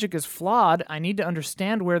their logic is flawed, I need to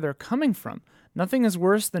understand where they're coming from. Nothing is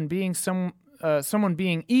worse than being someone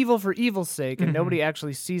being evil for evil's sake, and nobody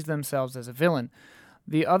actually sees themselves as a villain.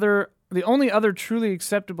 The only other truly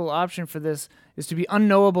acceptable option for this is to be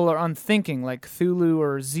unknowable or unthinking, like Cthulhu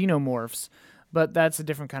or Xenomorphs, but that's a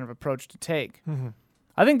different kind of approach to take.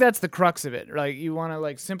 I think that's the crux of it. Like, you want to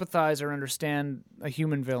like sympathize or understand a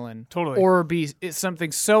human villain, Totally. or be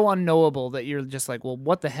something so unknowable that you're just like, well,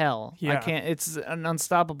 what the hell? I Yeah. can't. It's an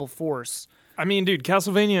unstoppable force. I mean, dude,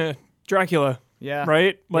 Castlevania, Dracula, Yeah,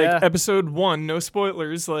 right? Like Yeah. episode 1, no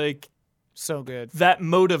spoilers. Like so good. that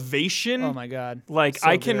motivation. Oh my god. Like So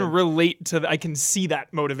I can good. relate to. I can see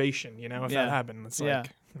that motivation. You know, if Yeah. that happened, it's Yeah.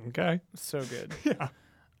 like okay. So good. Yeah.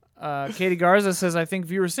 Katie Garza says, I think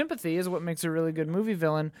viewer sympathy is what makes a really good movie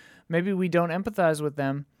villain. Maybe we don't empathize with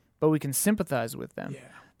them, but we can sympathize with them. Yeah.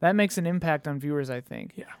 That makes an impact on viewers, I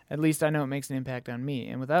think. Yeah. At least I know it makes an impact on me.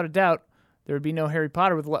 And without a doubt, there would be no Harry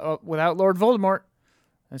Potter without Lord Voldemort.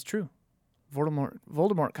 That's true.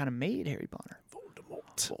 Voldemort kind of made Harry Potter.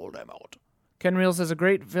 Voldemort. Ken Reel says, a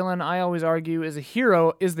great villain, I always argue, is the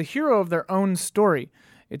hero of their own story.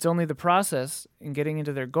 It's only the process in getting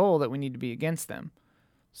into their goal that we need to be against them.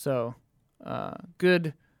 So,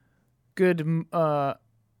 good, proper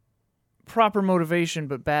motivation,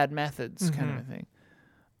 but bad methods, kind of a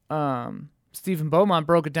thing. Stephen Beaumont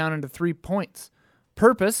broke it down into 3 points.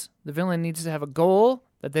 Purpose: the villain needs to have a goal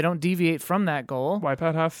that they don't deviate from that goal. Wipe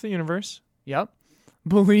out half the universe. Yep.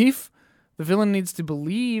 Belief: the villain needs to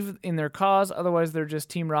believe in their cause, otherwise they're just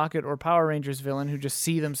Team Rocket or Power Rangers villain who just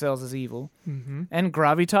see themselves as evil. And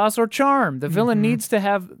gravitas or charm: the villain needs to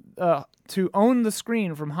have to own the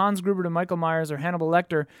screen, from Hans Gruber to Michael Myers or Hannibal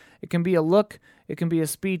Lecter. It can be a look, it can be a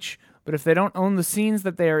speech, but if they don't own the scenes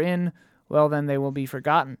that they are in, well, then they will be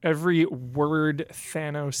forgotten. Every word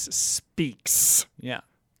Thanos speaks. Yeah.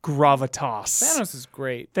 Gravitas. Thanos is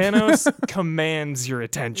great. Thanos commands your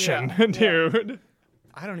attention, dude.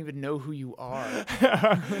 I don't even know who you are.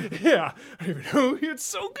 Yeah. I don't even know. It's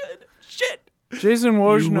so good. Shit. Jason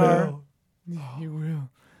Wojnar. You will.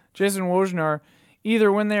 Jason Wojnar.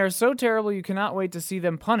 Either when they are so terrible you cannot wait to see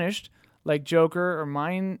them punished, like Joker or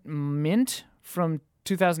Mint from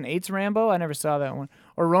 2008's Rambo. I never saw that one.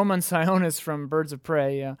 Or Roman Sionis from Birds of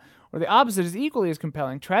Prey, yeah. Or the opposite is equally as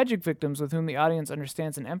compelling. Tragic victims with whom the audience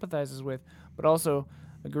understands and empathizes with, but also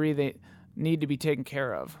agree they need to be taken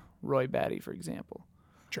care of. Roy Batty, for example.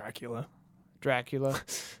 Dracula.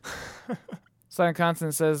 Silent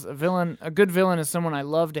Constant says, a good villain is someone I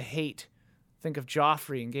love to hate. Think of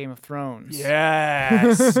Joffrey in Game of Thrones.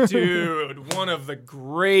 Yes, dude. One of the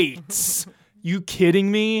greats. You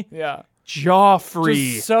kidding me? Yeah.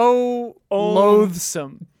 Joffrey. Just so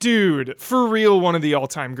loathsome. Dude, for real, one of the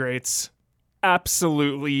all-time greats.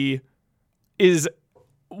 Absolutely is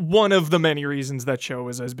one of the many reasons that show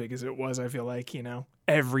was as big as it was. I feel like, you know,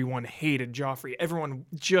 everyone hated Joffrey. Everyone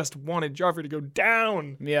just wanted Joffrey to go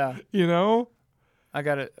down. Yeah. You know? I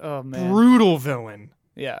got it. Oh, man. Brutal villain.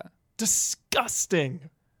 Yeah. Disgusting.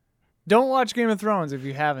 Don't watch Game of Thrones if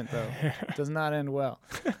you haven't, though. It does not end well.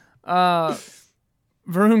 Varun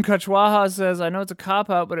Kachwaha says, I know it's a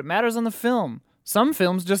cop-out, but it matters on the film. Some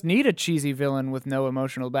films just need a cheesy villain with no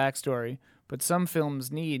emotional backstory, but some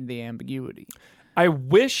films need the ambiguity. I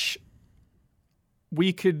wish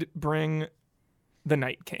we could bring the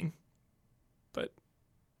Night King, but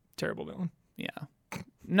terrible villain. Yeah.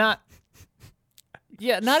 Not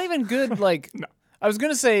even good, like... No. I was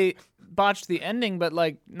going to say botched the ending, but,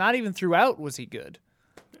 like, not even throughout was he good.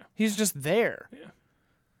 Yeah. He's just there. Yeah.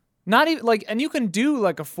 Not even, like, and you can do,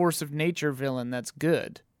 like, a force of nature villain that's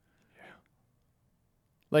good. Yeah.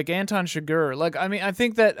 Like Anton Chigurh. Like, I mean, I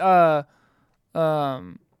think that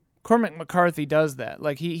Cormac McCarthy does that.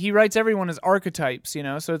 Like, he writes everyone as archetypes, you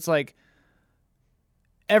know? So it's like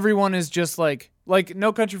everyone is just like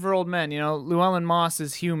No Country for Old Men, you know? Llewellyn Moss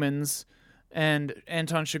is humans, and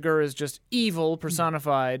Anton Chigurh is just evil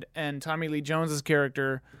personified, and Tommy Lee Jones's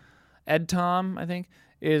character, Ed Tom, I think,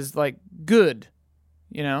 is, like, good,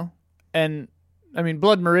 you know? And, I mean,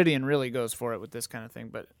 Blood Meridian really goes for it with this kind of thing,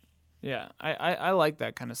 but, yeah, I like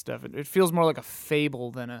that kind of stuff. It feels more like a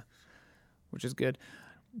fable than which is good.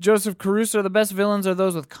 Joseph Caruso, the best villains are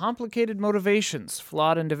those with complicated motivations,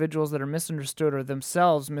 flawed individuals that are misunderstood or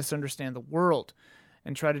themselves misunderstand the world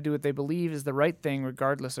and try to do what they believe is the right thing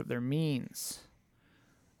regardless of their means.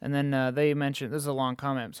 And then they mentioned, this is a long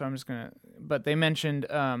comment, so I'm just going to, but they mentioned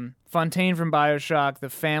Fontaine from BioShock, the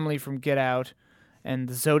family from Get Out, and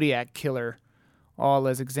the Zodiac Killer all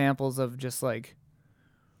as examples of just like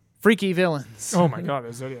freaky villains. Oh my god,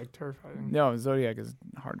 is Zodiac terrifying? No, Zodiac is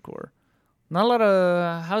hardcore. Not a lot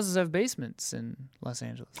of houses have basements in Los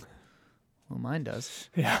Angeles. Well, mine does.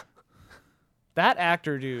 Yeah. That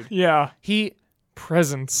actor, dude. Yeah. He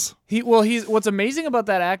Presence. he's what's amazing about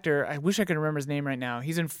that actor, I wish I could remember his name right now.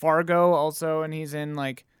 He's in Fargo also, and he's in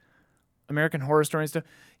like American Horror Story and stuff.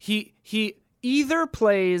 He either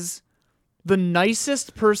plays the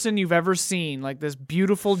nicest person you've ever seen, like this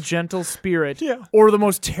beautiful, gentle spirit, Yeah. or the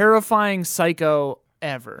most terrifying psycho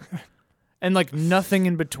ever. And like nothing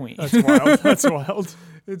in between. That's wild. That's wild.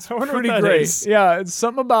 It's Pretty great. Yeah, it's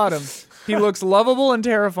something about him. He looks lovable and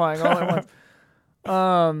terrifying all at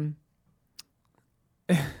once.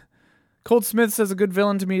 Colt Smith says a good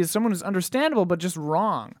villain to me is someone who's understandable but just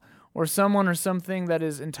wrong, or someone or something that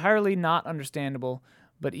is entirely not understandable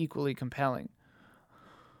but equally compelling.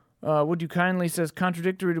 Would You Kindly says,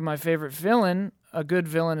 contradictory to my favorite villain, a good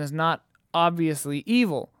villain is not obviously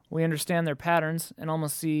evil. We understand their patterns and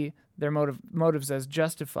almost see their motives as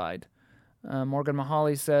justified. Morgan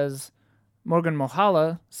Mohala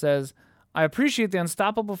says, I appreciate the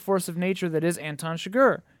unstoppable force of nature that is Anton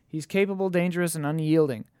Chigurh. He's capable, dangerous, and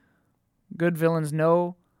unyielding. Good villains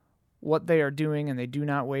know what they are doing, and they do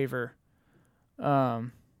not waver.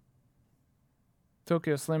 Tokyo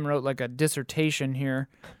Slim wrote like a dissertation here.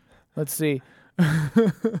 Let's see.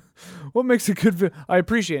 What makes a good villain? I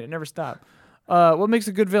appreciate it. Never stop. What makes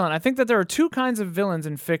a good villain? I think that there are two kinds of villains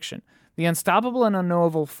in fiction. The unstoppable and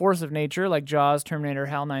unknowable force of nature, like Jaws, Terminator,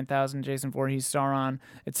 HAL 9000, Jason Voorhees, Sauron,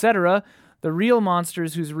 etc. The real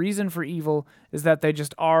monsters whose reason for evil is that they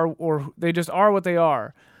just are, or they just are what they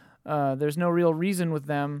are. There's no real reason with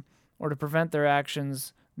them, or to prevent their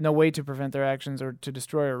actions, no way to prevent their actions, or to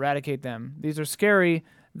destroy or eradicate them. These are scary,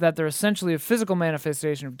 that they're essentially a physical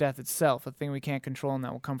manifestation of death itself, a thing we can't control and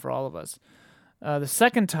that will come for all of us. The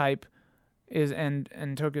second type is,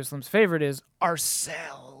 and Tokyo Slim's favorite is,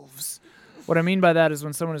 ourselves. What I mean by that is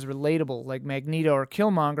when someone is relatable, like Magneto or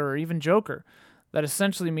Killmonger or even Joker. That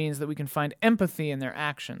essentially means that we can find empathy in their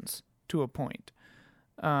actions to a point.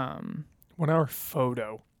 1 hour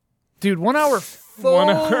photo. Dude, 1 hour photo. 1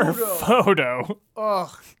 hour photo.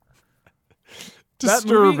 Ugh.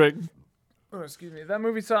 Disturbing. Oh, excuse me. That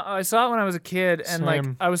movie I saw it when I was a kid, and like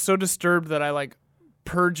Same. I was so disturbed that I like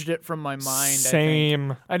purged it from my mind.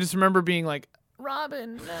 Same. I just remember being like,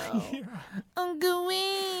 Robin, no. Uncle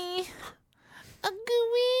Wee. Uncle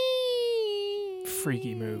Wee.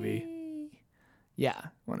 Freaky movie. Yeah,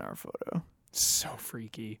 1 hour photo. So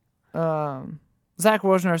freaky. Zach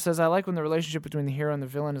Wojnar says, I like when the relationship between the hero and the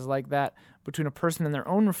villain is like that, between a person and their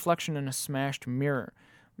own reflection in a smashed mirror.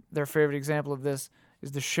 Their favorite example of this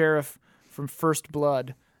is the sheriff from First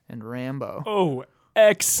Blood and Rambo. Oh,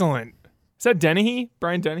 excellent. Is that Dennehy?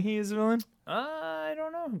 Brian Dennehy is the villain? I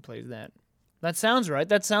don't know who plays that. That sounds right.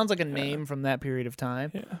 That sounds like a name from that period of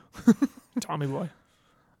time. Yeah. Tommy Boy.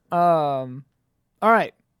 All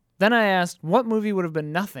right. Then I asked, what movie would have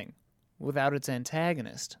been nothing without its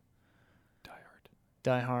antagonist?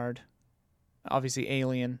 Die Hard. Obviously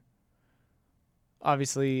Alien.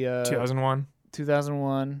 Obviously 2001.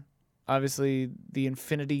 2001. Obviously the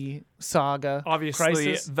Infinity Saga. Obviously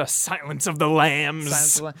Crisis. The Silence of the Lambs.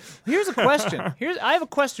 Silence of the Lambs. Here's a question. I have a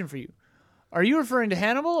question for you. Are you referring to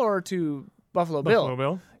Hannibal or to Buffalo Bill? Buffalo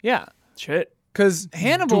Bill? Yeah. Shit. Because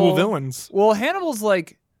Hannibal... Dual villains. Well, Hannibal's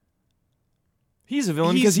like... He's a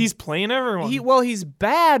villain because he's playing everyone. He's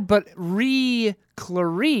bad, but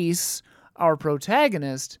Clarice, our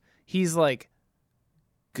protagonist, he's like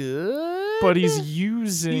good. But he's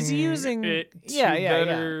using it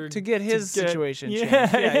to get his situation changed.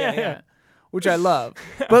 Yeah. Which I love.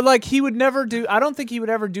 But like he would never do, I don't think he would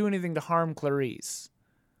ever do anything to harm Clarice.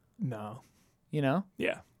 No. You know?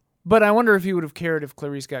 Yeah. But I wonder if he would have cared if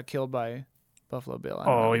Clarice got killed by Buffalo Bill. I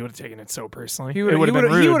don't know. He would have taken it so personally. He would have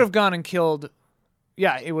been rude. He would have gone and killed...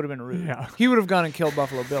 Yeah, it would have been rude. Yeah. He would have gone and killed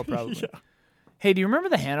Buffalo Bill, probably. Yeah. Hey, do you remember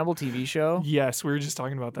the Hannibal TV show? Yes, we were just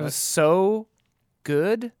talking about It that. was so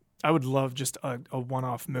good. I would love just a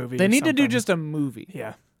one-off movie. They or need to do something. just a movie.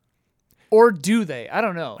 Yeah. Or do they? I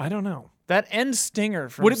don't know. I don't know. That end stinger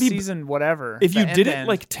from Would it be- season whatever. If you the did end. it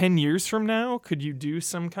like 10 years from now, could you do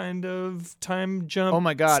some kind of time jump? Oh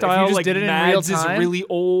my God, if you Style? just Like did it in real Mads time? is really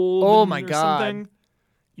old. Oh my or God. something?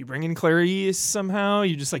 You bring in Clarice somehow.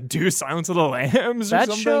 You just like do Silence of the Lambs or that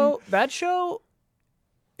something. That show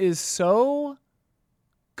is so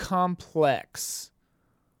complex.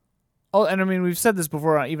 Oh, and I mean we've said this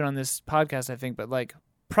before, even on this podcast, I think, but like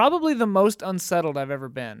probably the most unsettled I've ever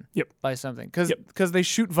been. Yep. By something, because they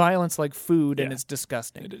shoot violence like food, and Yeah. it's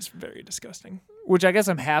disgusting. It is very disgusting. Which I guess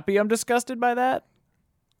I'm happy I'm disgusted by that.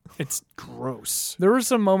 It's gross. There were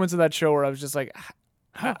some moments of that show where I was just like,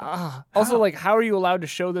 also like, how are you allowed to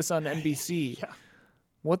show this on NBC? Yeah.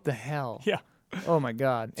 What the hell? Yeah. Oh my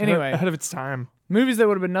God. Anyway, ahead of its time. movies that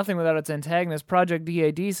would have been nothing without its antagonist. Project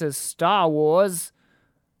DAD says Star Wars.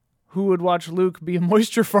 Who would watch Luke be a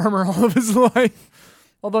moisture farmer all of his life?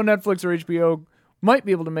 Although Netflix or HBO might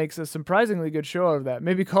be able to make a surprisingly good show out of that.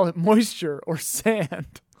 Maybe call it Moisture or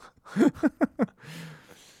Sand.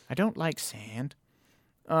 I don't like sand.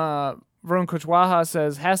 Varun Kuchwaha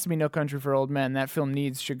says, has to be No Country for Old Men. That film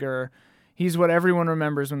needs Chigurh. He's what everyone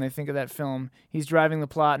remembers when they think of that film. He's driving the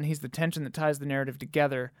plot, and he's the tension that ties the narrative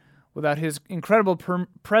together. Without his incredible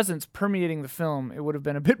presence permeating the film, it would have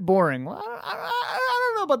been a bit boring. Well, I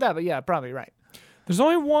don't know about that, but yeah, probably right. There's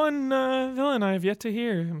only one villain I have yet to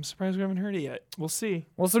hear. I'm surprised we haven't heard it yet. We'll see.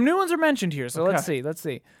 Well, some new ones are mentioned here, so Okay. let's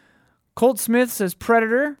see. Colt Smith says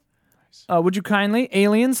Predator. Would You Kindly?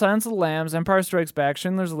 Alien, Silence of the Lambs, Empire Strikes Back,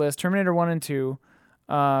 Schindler's List, Terminator 1 and 2,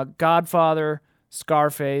 Godfather,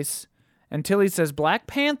 Scarface. And Tilly says Black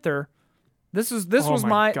Panther. This was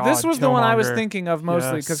God, the one I was Killmonger. thinking of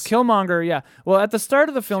mostly because Yes. Killmonger, yeah. Well, at the start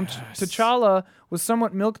of the film, Yes. T'Challa was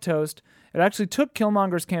somewhat milquetoast. It actually took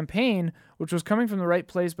Killmonger's campaign, which was coming from the right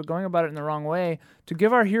place but going about it in the wrong way, to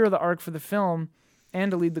give our hero the arc for the film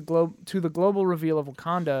and to lead the global reveal of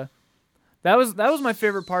Wakanda. That was my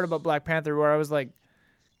favorite part about Black Panther, where I was like,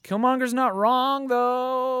 Killmonger's not wrong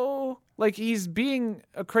though. Like, he's being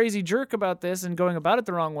a crazy jerk about this and going about it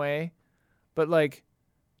the wrong way, but like,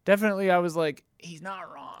 definitely I was like, he's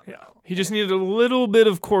not wrong. Yeah. He just needed a little bit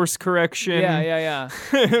of course correction. Yeah.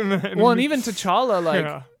 and Well, and even T'Challa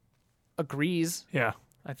yeah. agrees, Yeah.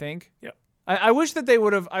 I think. Yep. I wish that they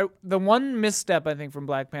would have. The one misstep I think from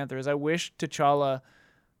Black Panther is I wish T'Challa,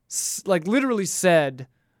 like, literally said.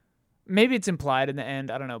 Maybe it's implied in the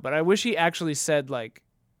end. I don't know, but I wish he actually said like,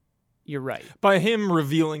 "You're right." By him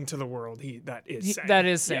revealing to the world, that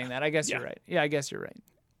is saying that. I guess Yeah. you're right. Yeah, I guess you're right.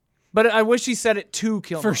 But I wish he said it to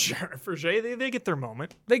Killmonger. For sure. They get their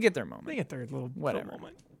moment. They get their moment. They get their little Whatever.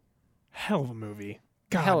 moment. Hell of a movie.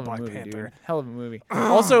 God, Hell of a Black movie, Panther. dude. Hell of a movie.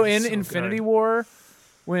 Also in so Infinity good. War,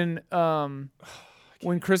 when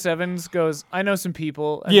Chris Evans goes, "I know some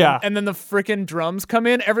people," and Yeah. then the frickin' drums come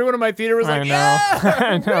in. Everyone in my theater was I like, know. "Yeah!"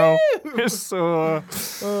 I know. It's so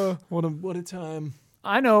what a time.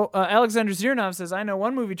 I know. Alexander Zirnov says, "I know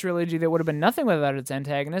one movie trilogy that would have been nothing without its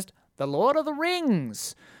antagonist, The Lord of the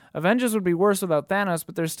Rings. Avengers would be worse without Thanos,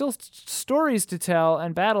 but there's still stories to tell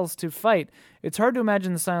and battles to fight. It's hard to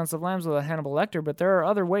imagine The Silence of the Lambs without Hannibal Lecter, but there are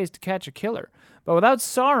other ways to catch a killer. But without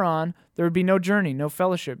Sauron, there would be no journey, no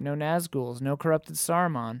fellowship, no Nazguls, no corrupted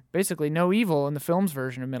Saruman. Basically, no evil in the film's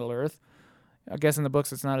version of Middle-earth. I guess in the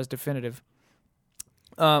books it's not as definitive."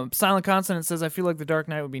 Silent Consonant says, "I feel like The Dark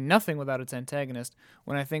Knight would be nothing without its antagonist.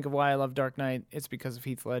 When I think of why I love Dark Knight, it's because of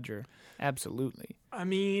Heath Ledger." Absolutely. I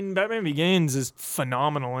mean, Batman Begins is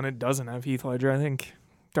phenomenal, and it doesn't have Heath Ledger. I think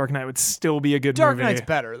Dark Knight would still be a good Dark movie. Knight's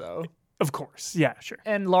better, though. Of course. Yeah, sure.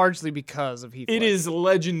 And largely because of Heath Ledger. It is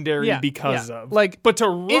legendary Yeah, because yeah. of. Like, but to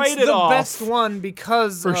write it's it the off, best one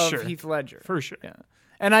because For of sure. Heath Ledger. for sure. Yeah.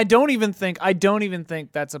 And I don't even think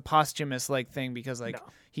that's a posthumous thing because No.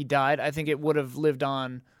 he died. I think it would have lived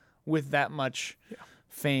on with that much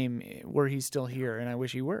fame were he still here, and I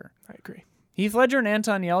wish he were. I agree. Heath Ledger and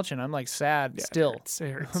Anton Yelchin, I'm like sad Yeah, still.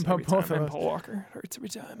 It hurts about every both time. of And us. Paul Walker hurts every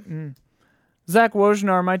time. Zach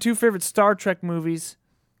Wojnar, my two favorite Star Trek movies.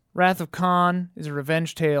 Wrath of Khan is a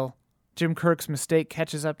revenge tale. Jim Kirk's mistake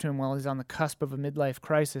catches up to him while he's on the cusp of a midlife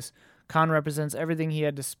crisis. Khan represents everything he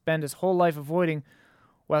had to spend his whole life avoiding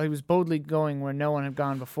while he was boldly going where no one had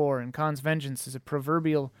gone before, and Khan's vengeance is a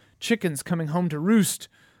proverbial chickens coming home to roost.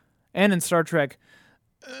 And in Star Trek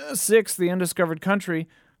 6, The Undiscovered Country,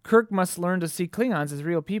 Kirk must learn to see Klingons as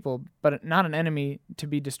real people, but not an enemy to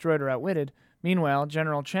be destroyed or outwitted. Meanwhile,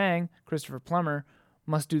 General Chang, Christopher Plummer,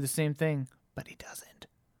 must do the same thing, but he doesn't.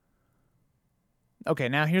 Okay,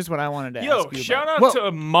 now here's what I wanted to Yo, ask you shout about. out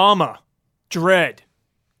to Mama Dread.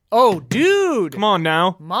 Oh, dude! Come on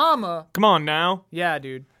now. Mama! Come on now. Yeah,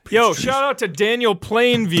 dude. Yo, shout out to Daniel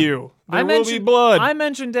Plainview. There will be blood. I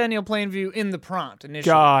mentioned Daniel Plainview in the prompt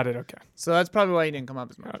initially. Got it. Okay. So that's probably why he didn't come up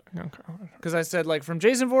as much. Okay. Because I said, like, from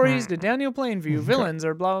Jason Voorhees to Daniel Plainview, villains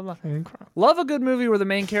are blah, blah, blah. Love a good movie where the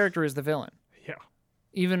main character is the villain. Yeah,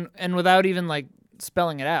 Even and without even, like,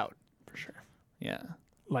 spelling it out. for sure. Yeah.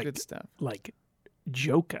 Like Good stuff. like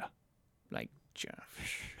Joker. Like, Jeff.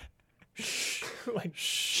 Like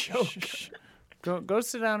Joker. Go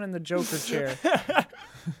sit down in the Joker chair.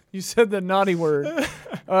 You said the naughty word.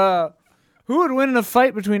 Who would win in a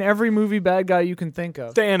fight between every movie bad guy you can think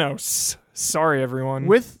of? Thanos. Sorry, everyone.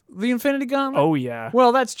 With the Infinity Gauntlet? Oh yeah.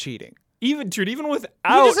 Well, that's cheating. Even He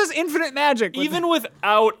without just has infinite magic. even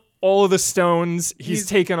without all of the stones, he's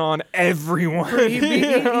taken on everyone. he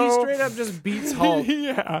straight up just beats Hulk.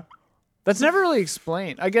 Yeah. That's never really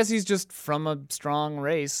explained. I guess he's just from a strong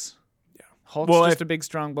race. Yeah. Hulk's Well, just a big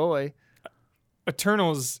strong boy.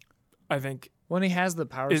 Eternals, I think. When he has the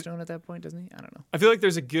Power Stone at that point, doesn't he? I don't know. I feel like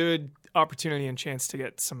there's a good opportunity and chance to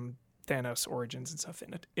get some Thanos origins and stuff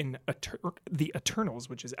in the Eternals,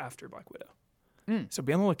 which is after Black Widow. So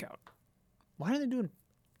be on the lookout. Why are they doing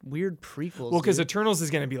weird prequels? Well, because dude? Eternals is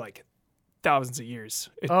going to be like thousands of years.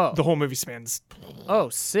 Oh. The whole movie spans. Oh,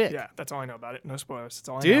 sick. Yeah, that's all I know about it. No spoilers. That's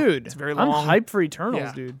all I know. Dude, It's very long. I'm hyped for Eternals,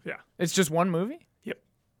 Yeah. dude. Yeah. It's just one movie? Yep.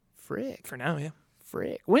 Frick. For now, yeah.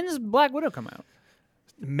 Frick. When does Black Widow come out?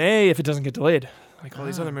 May, if it doesn't get delayed, like all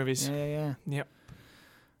these other movies. Yeah. Yep.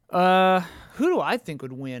 Who do I think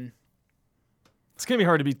would win? It's gonna be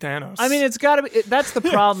hard to beat Thanos. I mean, it's got to be. That's the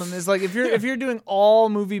problem. Is like if you're doing all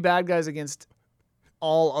movie bad guys against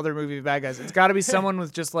all other movie bad guys, it's got to be someone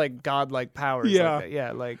with just like godlike powers. Yeah. Like that.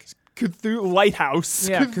 Yeah. Like Cthulhu Lighthouse.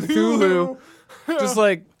 yeah, Cthulhu. Just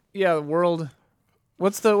like the world.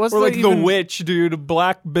 What's or the like even, the witch, dude,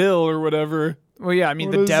 Black Bill or whatever. Well, yeah. I mean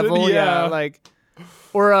What the is it? devil. Yeah. Yeah. Like.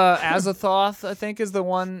 Or Azathoth, I think, is the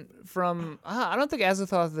one from. I don't think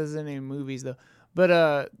Azathoth is in any movies though.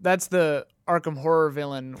 But that's the Arkham Horror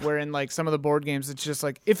villain, where in like some of the board games, it's just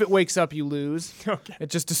like if it wakes up, you lose. Okay. It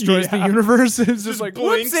just destroys the Yeah. universe. It's just like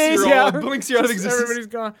blinks whoopsies, you yeah. all- blinks you out of Just existence. Everybody's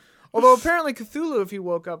gone. Although apparently Cthulhu, if he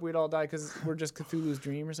woke up, we'd all die because we're just Cthulhu's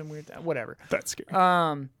dream or some weird. Whatever. That's scary.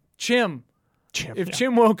 Chim. Chim. If yeah.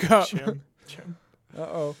 Chim woke up. Chim. Uh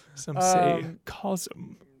oh. Some say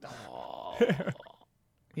Cosm.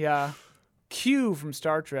 Yeah. Q from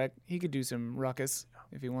Star Trek. He could do some ruckus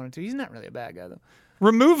if he wanted to. He's not really a bad guy though.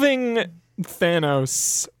 Removing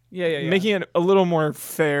Thanos, Yeah. making it a little more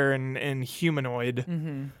fair and humanoid.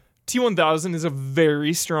 Mm-hmm. T-1000 is a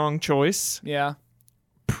very strong choice. Yeah.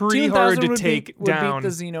 Pretty hard to would take would down. beat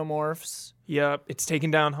the Xenomorphs. Yep, it's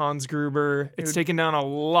taken down Hans Gruber. It's would- taken down a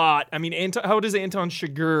lot. I mean, how does Anton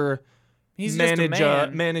Chigurh He's just a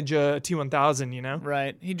manage man. a T-1000, you know?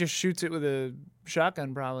 Right. He just shoots it with a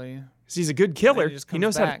shotgun, probably. 'Cause he's a good killer. just He comes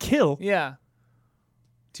knows back. how to kill. Yeah.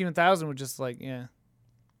 T-1000 would just like, yeah.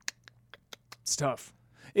 It's tough.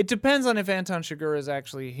 It depends on if Anton Chigurh is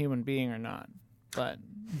actually a human being or not. But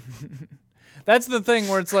that's the thing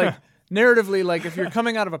where it's like, narratively, like if you're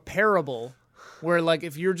coming out of a parable where like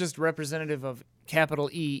if you're just representative of capital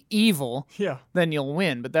E, evil, Yeah. then you'll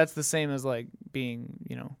win. But that's the same as like being,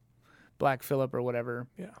 Black Phillip or whatever.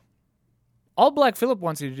 Yeah. All Black Phillip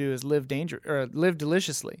wants you to do is live live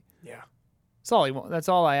deliciously. Yeah. That's all he wants. That's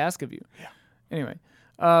all I ask of you. Yeah. Anyway,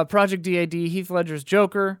 Project DAD, Heath Ledger's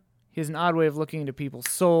Joker. He has an odd way of looking into people's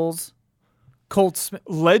souls. Colt Smith.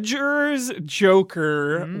 Ledger's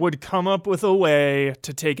Joker Mm-hmm. would come up with a way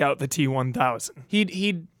to take out the T-1000.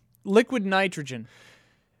 He'd liquid nitrogen,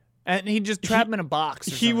 and he'd just trap him in a box.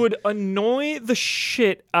 Or He something. would annoy the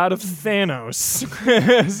shit out of Thanos.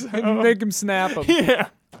 And make him snap him. Yeah.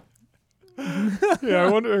 Yeah, I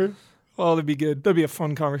wonder. Well, that'd be good. That'd be a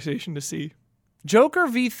fun conversation to see. Joker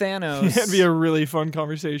v Thanos. That'd be a really fun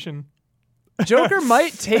conversation. Joker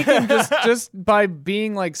might take him just by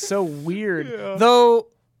being like so weird. Yeah. Though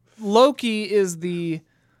Loki is the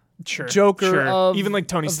Sure. Joker sure. of Even like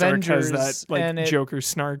Tony Stark has Avengers, that like and it- Joker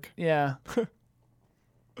snark. yeah.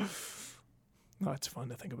 Oh, it's fun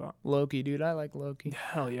to think about. Loki, dude. I like Loki.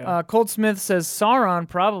 Hell yeah. Colt Smith says Sauron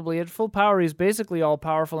probably at full power. He's basically all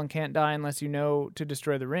powerful and can't die unless you know to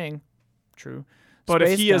destroy the ring. True. but if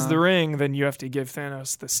Space he has Down. the ring, then you have to give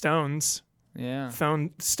Thanos the stones. Yeah.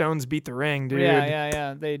 Stones beat the ring, dude.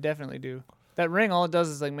 Yeah. They definitely do. That ring, all it does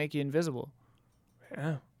is like make you invisible.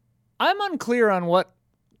 Yeah. I'm unclear on what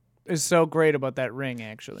is so great about that ring.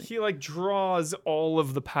 Actually, He like draws all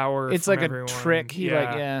of the power. it's from like everyone. a trick.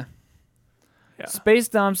 Yeah. Yeah. Space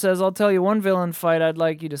Dom says, "I'll tell you one villain fight I'd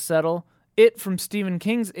like you to settle: It from Stephen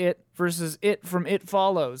King's It versus It from It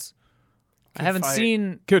Follows." I haven't fight.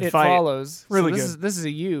 seen Good It fight. Follows. Really so good. This is a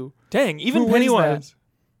you. Dang, even Who wins Pennywise.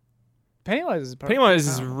 Pennywise is part Pennywise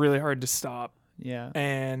is really hard to stop. Yeah.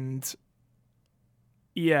 And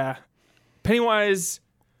yeah, Pennywise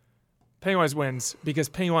wins because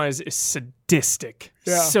Pennywise is sadistic.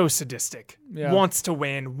 Yeah. So sadistic. Yeah. Wants to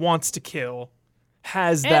win, wants to kill,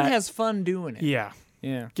 has And that. has fun doing it. Yeah.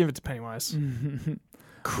 Yeah. Give it to Pennywise.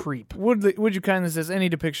 Creep. Would you kindly says any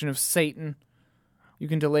depiction of Satan, you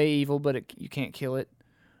can delay evil, but you can't kill it.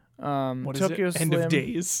 What is Tokyo it? Slim. End of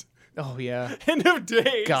Days. Oh yeah. End of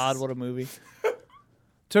Days. God, what a movie.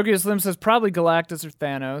 Tokyo Slim says probably Galactus or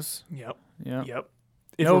Thanos. Yep. Yeah. Yep.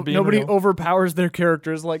 Nobody real. overpowers their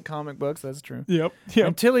characters like comic books. That's true. Yep.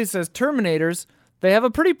 And Tilly says Terminators, they have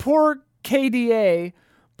a pretty poor KDA,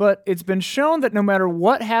 but it's been shown that no matter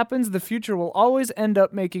what happens, the future will always end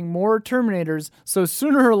up making more Terminators, so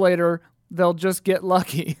sooner or later, they'll just get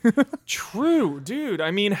lucky. True, dude.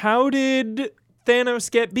 I mean, how did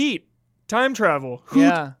Thanos get beat? Time travel. Who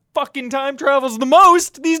fucking time travels the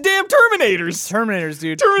most? These damn Terminators. Terminators,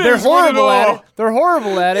 dude. Terminators They're horrible win it at all. it. They're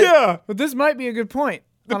horrible at it. Yeah. But this might be a good point.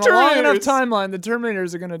 The On a long enough Terminators. timeline, the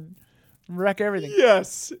Terminators are going to wreck everything.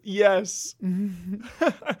 Yes.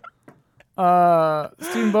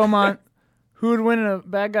 Stephen Beaumont, who would win in a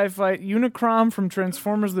bad guy fight? Unicron from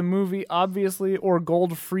Transformers the movie, obviously, or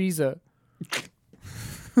Gold Frieza?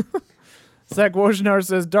 Zach Wojnar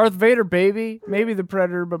says Darth Vader, baby. Maybe the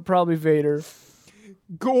Predator, but probably Vader.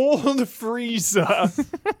 Gold Frieza.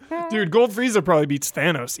 Dude, Gold Frieza probably beats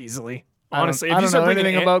Thanos easily. Honestly, I don't know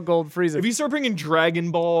anything about Gold Frieza. If you start bringing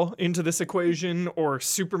Dragon Ball into this equation or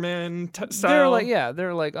Superman style,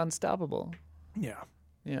 they're like unstoppable. Yeah.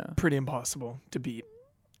 Pretty impossible to beat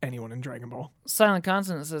anyone in Dragon Ball. Silent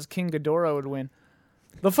Consonant says King Ghidorah would win.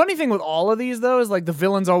 The funny thing with all of these, though, is like the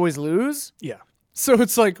villains always lose. Yeah. So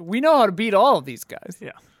it's like we know how to beat all of these guys.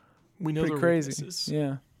 Yeah. We know Pretty their crazy. weaknesses.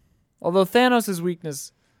 Yeah. Although Thanos'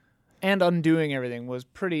 weakness and undoing everything was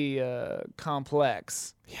pretty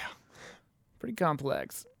complex. Yeah. Pretty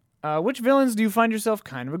complex. Which villains do you find yourself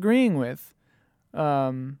kind of agreeing with?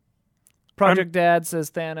 Project Dad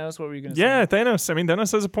says Thanos. What were you going to say? Yeah, Thanos. I mean,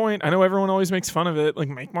 Thanos has a point. I know everyone always makes fun of it, like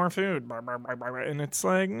make more food, blah, blah, blah, blah, blah, and it's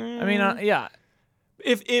like, I mean, yeah.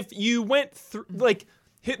 If you went through like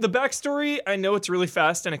hit the backstory, I know it's really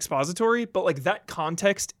fast and expository, but like that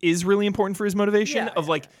context is really important for his motivation of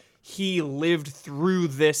like he lived through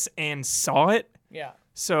this and saw it. Yeah.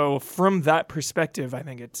 So from that perspective, I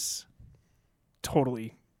think it's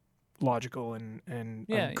totally logical and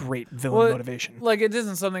a great villain motivation. Like it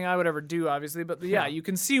isn't something I would eher do, obviously, but you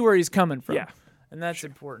can see where he's coming from. Yeah. And that's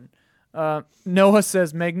important. Noah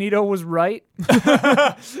says Magneto was right.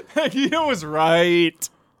 Magneto was right.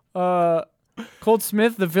 Colt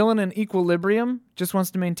Smith, the villain in Equilibrium, just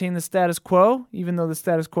wants to maintain the status quo, even though the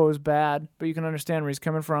status quo is bad, but you can understand where he's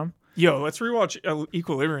coming from. Yo, let's rewatch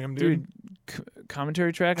Equilibrium, dude.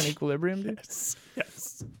 Commentary track on Equilibrium, dude?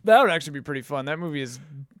 Yes. That would actually be pretty fun. That movie is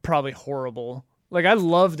probably horrible. Like, I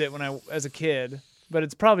loved it as a kid, but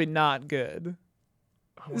it's probably not good.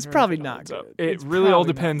 It's probably not good. It really all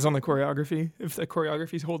depends on the choreography. If the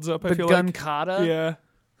choreography holds up, I feel like. The gun kata? Yeah.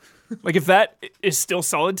 Like, if that is still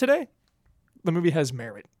solid today, the movie has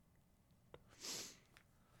merit.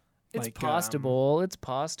 It's possible. It's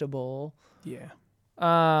possible. Yeah.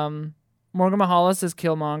 Morgan Mahala says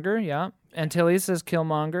Killmonger. Yeah. Antilles says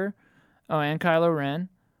Killmonger. Oh, and Kylo Ren.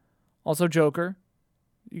 Also Joker.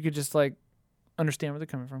 You could just like understand where they're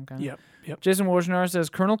coming from, kind of. Yep. Jason Wojnar says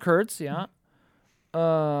Colonel Kurtz. Yeah.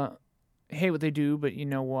 Hate what they do, but you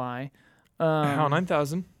know why. HAL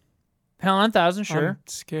 9000. HAL 9000, sure. I'm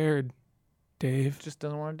scared, Dave. Just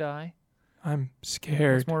doesn't want to die. I'm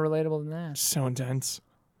scared. It's more relatable than that. So intense.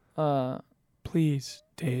 Please,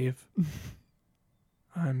 Dave.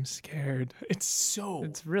 I'm scared. It's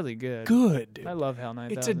really good. Good. I love HAL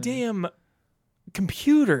 9000. It's a damn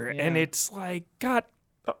computer, and it's like got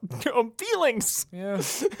feelings. Yeah.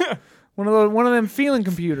 one of them feeling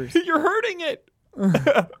computers. You're hurting it.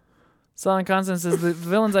 Silent Constant says the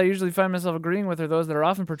villains I usually find myself agreeing with are those that are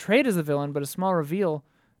often portrayed as a villain, but a small reveal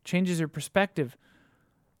changes your perspective.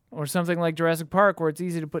 Or something like Jurassic Park, where it's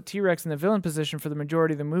easy to put T-Rex in the villain position for the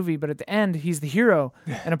majority of the movie, but at the end, he's the hero.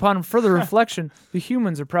 And upon further reflection, the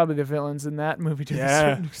humans are probably the villains in that movie.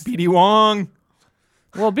 BD Wong.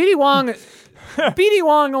 Well, BD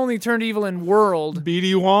Wong only turned evil in World.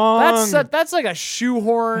 BD Wong. That's like a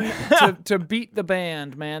shoehorn to beat the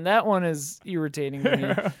band, man. That one is irritating to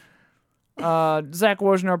me. Zach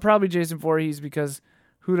Wojnar, probably Jason Voorhees, because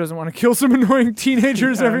who doesn't want to kill some annoying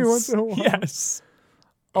teenagers every once in a while? Yes.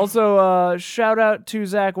 Also, shout out to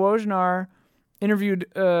Zach Wojnar, interviewed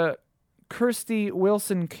Kirsty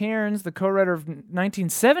Wilson Cairns, the co-writer of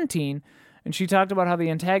 1917, and she talked about how the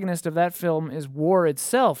antagonist of that film is war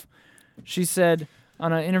itself. She said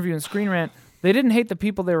on an interview in Screen Rant, they didn't hate the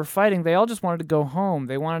people they were fighting. They all just wanted to go home.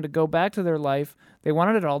 They wanted to go back to their life. They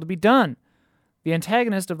wanted it all to be done. The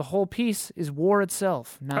antagonist of the whole piece is war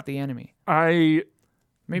itself, not the enemy.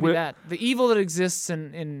 Maybe that. The evil that exists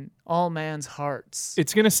in all man's hearts.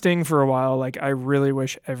 It's going to sting for a while. Like, I really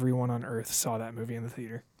wish everyone on Earth saw that movie in the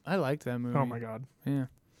theater. I liked that movie. Oh, my God. Yeah.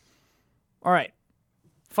 All right.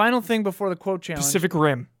 Final thing before the quote challenge. Pacific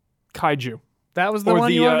Rim. Kaiju. That was the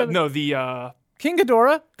one you wanted? No, the... King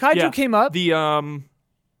Ghidorah. Kaiju came up. The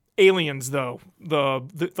Aliens, though, the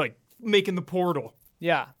like making the portal,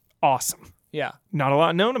 Yeah. awesome. Yeah. Not a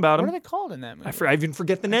lot known about What are them. they called in that movie? I even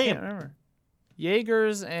forget the I name. can't remember.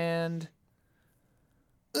 Jaegers and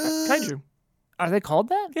Kaiju. are they called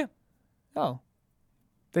that? Yeah. Oh.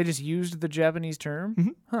 They just used the Japanese term?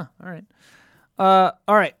 Mhm. Huh. All right.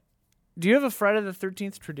 All right. Do you have a Friday the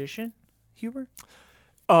 13th tradition, Hubert?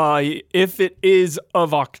 If it is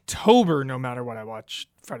of October, no matter what I watch,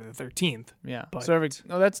 Friday the 13th. Yeah. But- So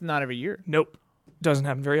that's not every year. Nope. Doesn't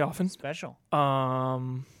happen very often. Special.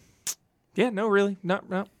 Yeah, no, really. Not.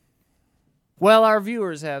 Well, our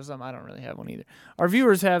viewers have some. I don't really have one either. Our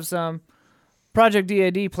viewers have some. Project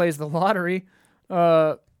DAD plays the lottery.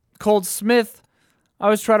 Cold Smith. I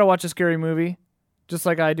always try to watch a scary movie, just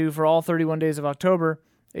like I do for all 31 days of October.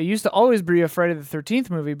 It used to always be a Friday the 13th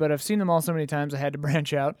movie, but I've seen them all so many times I had to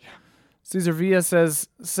branch out. Caesar Villa says,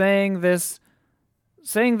 saying that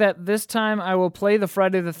this time I will play the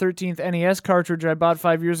Friday the 13th NES cartridge I bought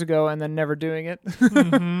 5 years ago and then never doing it.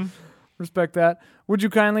 Respect that. Would you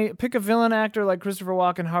kindly pick a villain actor like Christopher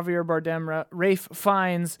Walken, Javier Bardem, Rafe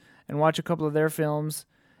Fiennes, and watch a couple of their films?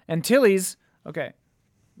 Antilles, okay,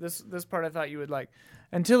 this part I thought you would like.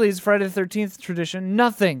 Antilles, Friday the 13th tradition,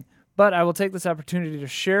 nothing. But I will take this opportunity to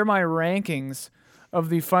share my rankings of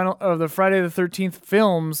the Friday the 13th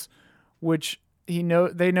films, which they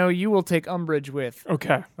know you will take umbrage with.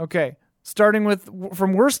 Okay. Okay, starting with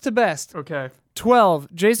from worst to best. Okay.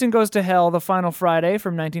 12, Jason Goes to Hell, The Final Friday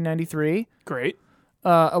from 1993. Great.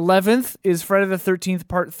 11th is Friday the 13th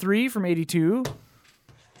Part 3 from 82.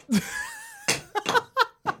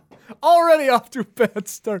 Already off to a bad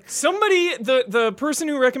start. Somebody, the person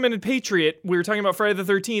who recommended Patriot, we were talking about Friday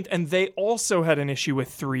the 13th, and they also had an issue with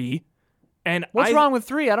 3. And What's wrong with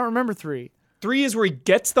 3? I don't remember 3. 3 is where he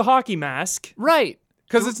gets the hockey mask. Right,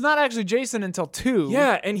 because it's not actually Jason until 2.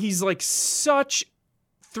 Yeah, and he's like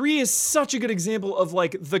 3 is such a good example of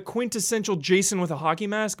like the quintessential Jason with a hockey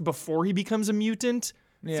mask before he becomes a mutant.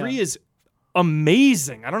 Yeah. 3 is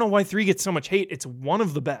amazing. I don't know why 3 gets so much hate. It's one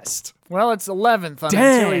of the best. Well, it's 11th on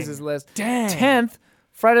Dang. Antilles' list. Dang. 10th,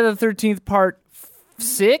 Friday the 13th Part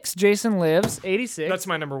 6, Jason Lives, 86. That's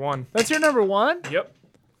my number 1. That's your number 1? Yep.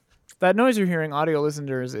 That noise you're hearing, audio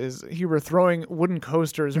listeners, is Hubert throwing wooden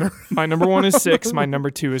coasters. My number 1 is 6. My number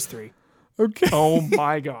 2 is 3. Okay. Oh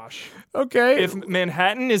my gosh. Okay. If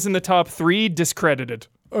Manhattan is in the top 3, discredited.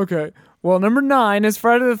 Okay. Well, number 9 is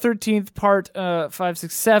Friday the 13th, Part 5,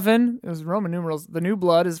 6, 7. It was Roman numerals. The New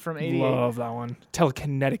Blood is from 88. Love that one.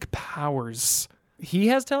 Telekinetic powers. He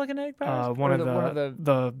has telekinetic powers? One Or of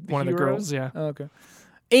the heroes? girls, yeah. Oh, okay.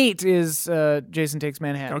 8 is Jason Takes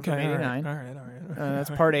Manhattan Okay, from 89. all right. That's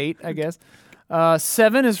Part 8, I guess.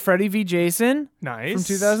 7 is Freddy v. Jason Nice. from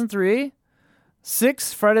 2003.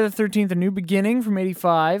 6, Friday the 13th, A New Beginning from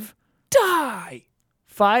 85. Die.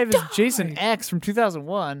 5 is Jason X from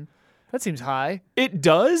 2001. That seems high. It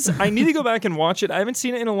does. I need to go back and watch it. I haven't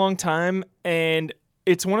seen it in a long time, and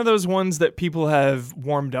it's one of those ones that people have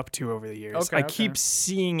warmed up to over the years. Okay, I okay. keep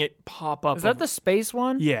seeing it pop up. Is that the space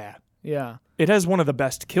one? Yeah. Yeah. It has one of the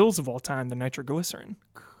best kills of all time, the nitroglycerin.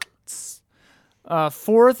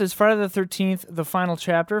 4th is Friday the 13th, The Final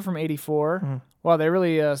Chapter from 84. Wow, they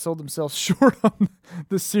really sold themselves short on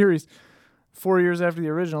this series. 4 years after the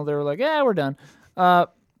original, they were like, yeah, we're done.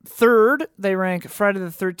 3rd, they rank Friday the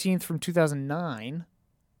 13th from 2009.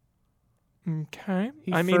 Okay.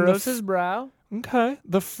 He furrows his brow. Okay.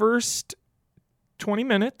 The first 20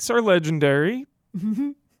 minutes are legendary.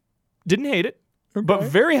 Didn't hate it, but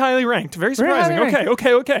very highly ranked. Very surprising. highly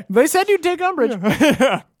Okay. They said you'd take umbrage.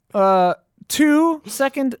 2,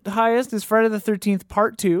 second highest is Friday the 13th,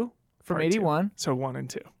 Part 2 from Part 2. 81. So 1 and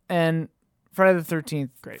 2. And Friday the 13th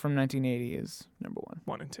Great. from 1980 is number 1.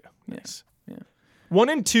 1 and 2. Nice. Yeah. 1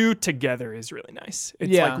 and 2 together is really nice.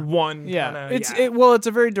 It's Yeah. like one. Yeah. Kinda, It's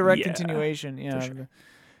a very direct Yeah, continuation. Yeah. sure.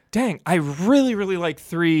 Dang, I really, really like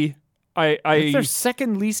 3. It's their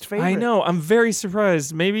second least favorite. I know. I'm very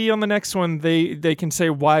surprised. Maybe on the next one they can say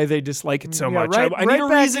why they dislike it so Yeah, much. right, I right need a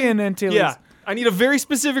back reason. in, Antilles. Yeah, I need a very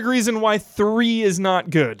specific reason why 3 is not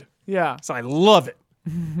good. Yeah. So I love it.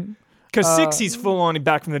 Because 6, he's full on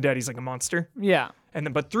back from the dead. He's like a monster. Yeah. And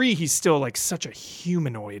then, but 3, he's still like such a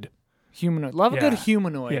humanoid. Humanoid. Love a good Yeah.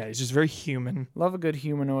 humanoid. Yeah, he's just very human. Love a good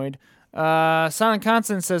humanoid. Silent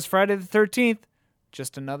Constant says Friday the 13th,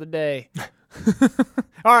 just another day.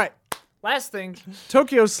 All right. Last thing.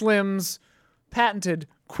 Tokyo Slim's patented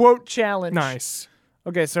quote challenge. Nice.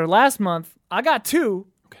 Okay, so last month, I got 2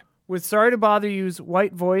 with Sorry to Bother You's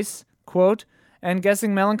white voice quote and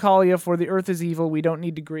guessing Melancholia for The Earth is Evil, We Don't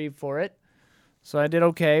Need to Grieve for It. So I did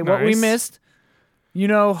okay. What we Nice. missed You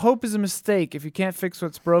know, hope is a mistake. If you can't fix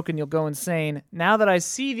what's broken, you'll go insane. Now that I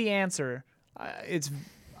see the answer,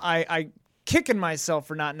 I kicking myself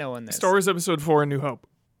for not knowing this. Star Wars Episode 4: A New Hope.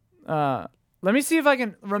 Let me see if I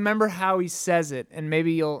can remember how he says it, and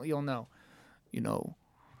maybe you'll know. You know,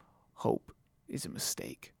 hope is a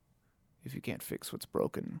mistake. If you can't fix what's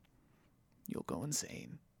broken, you'll go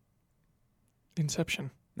insane.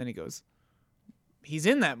 Inception. Then he goes, he's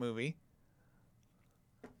in that movie.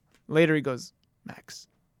 Later he goes, Max,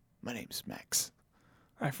 my name's Max.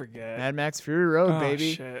 I forget. Mad Max Fury Road,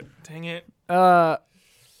 baby. Oh, shit. Dang it.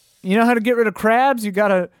 You know how to get rid of crabs? You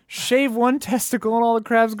gotta shave one testicle and all the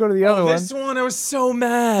crabs go to the other one. This one, I was so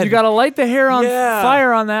mad. You gotta light the hair on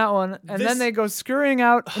fire on that one, and This- then they go scurrying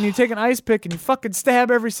out, and you take an ice pick and you fucking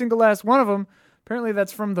stab every single last one of them. Apparently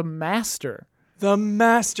that's from The Master. The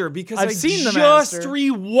Master, because I've I seen The just Master.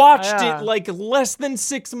 rewatched Yeah. it like less than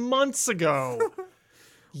 6 months ago.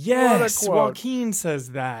 Yes, quote. Joaquin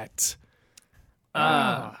says that.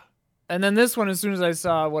 And then this one, as soon as I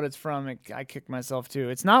saw what it's from, I kicked myself too.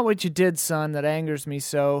 It's not what you did, son, that angers me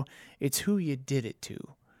so. It's who you did it to.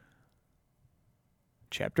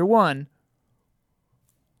 Chapter 1.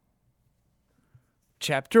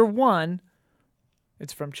 Chapter 1.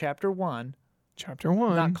 It's from Chapter 1. Chapter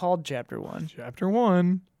 1. Not called Chapter 1. Chapter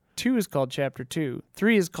 1. 2 is called Chapter 2.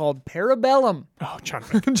 3 is called Parabellum. Oh, John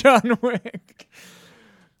Wick. John Wick.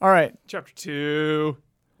 All right. Chapter 2.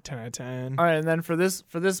 10 out of 10. All right, and then for this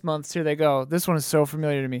month, here they go. This one is so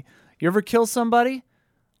familiar to me. You ever kill somebody?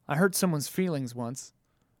 I hurt someone's feelings once.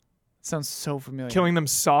 It sounds so familiar. Killing them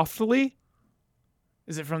softly?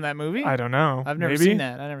 Is it from that movie? I don't know. I've never Maybe? seen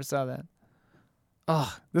that. I never saw that.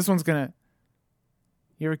 Oh, this one's gonna.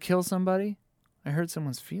 You ever kill somebody? I hurt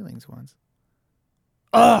someone's feelings once.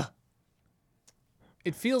 Ugh!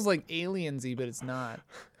 It feels like aliens-y, but it's not.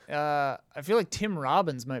 I feel like Tim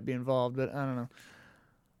Robbins might be involved, but I don't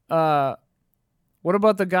know. What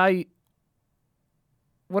about the guy?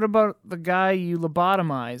 What about the guy you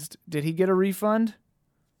lobotomized? Did he get a refund?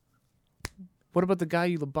 What about the guy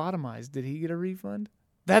you lobotomized? Did he get a refund?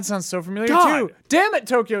 That sounds so familiar God. too. Damn it,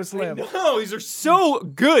 Tokyo Slim. No, these are so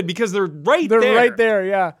good because they're right there. They're right there,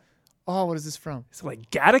 yeah. Oh, what is this from? Is it like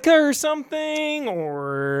Gattaca or something?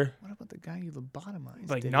 Or What about the guy you lobotomized?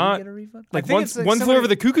 Like Did not- he get a refund? like I think one, it's like one flew somebody- over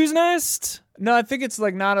the cuckoo's nest? No, I think it's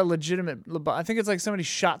like not a legitimate. I think it's like somebody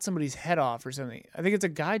shot somebody's head off or something. I think it's a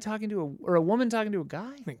guy talking to or a woman talking to a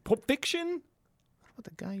guy. Like Pulp Fiction? What about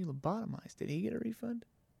the guy you lobotomized? Did he get a refund?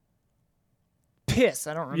 Piss.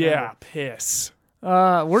 I don't remember. Yeah, piss.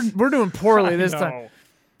 We're doing poorly I this know. time.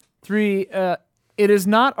 3. It is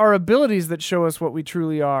not our abilities that show us what we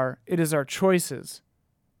truly are. It is our choices.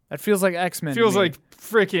 That feels like X-Men. to Feels me. like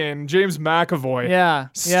frickin' James McAvoy. yeah,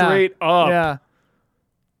 Straight up. Yeah.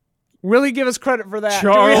 Will he give us credit for that?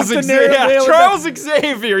 Charles Do we have to nail it Charles down?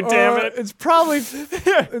 Xavier, damn it. It's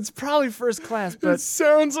probably first class, It but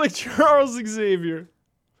sounds like Charles Xavier.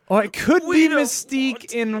 it could We be don't Mystique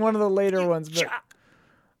want in one of the later ones.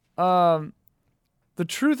 But the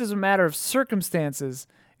truth is a matter of circumstances.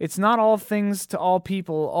 It's not all things to all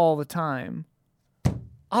people all the time.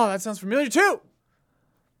 Oh, that sounds familiar too.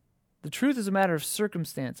 The truth is a matter of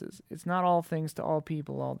circumstances. It's not all things to all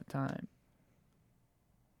people all the time.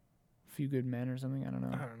 A Few Good Men or something. I don't know.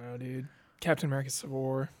 I don't know, dude. Captain America Civil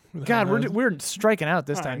War. Who the God, hell we're knows? we're striking out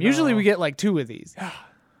this I time. Usually know. we get like 2 of these.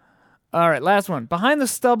 All right, last one. Behind the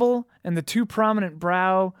stubble and the too prominent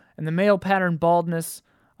brow and the male pattern baldness,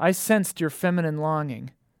 I sensed your feminine longing,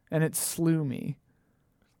 and it slew me.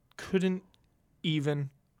 Couldn't even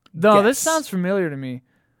No, this guess. sounds familiar to me.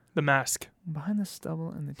 The Mask. Behind the stubble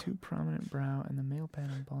and the too prominent brow and the male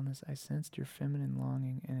pattern baldness, I sensed your feminine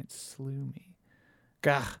longing, and it slew me.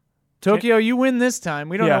 Gah. Tokyo, you win this time.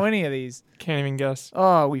 We don't Yeah. know any of these. Can't even guess.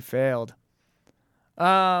 Oh, we failed.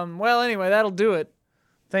 Well, anyway, that'll do it.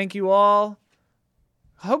 Thank you all.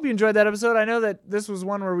 I hope you enjoyed that episode. I know that this was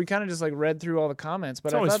one where we kind of just like read through all the comments, but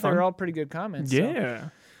It's I always thought they fun. were all pretty good comments. so. Yeah.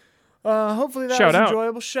 Hopefully that Shout was out.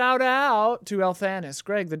 enjoyable. Shout out to Althanis,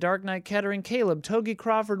 Greg, the Dark Knight Kettering, Caleb, Togi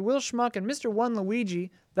Crawford, Will Schmuck, and Mr. One Luigi.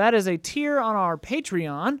 That is a tier on our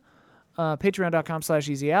Patreon,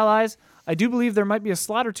 patreon.com/easyallies. I do believe there might be a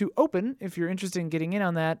slot or 2 open if you're interested in getting in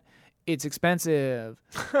on that. It's expensive,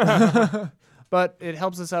 but it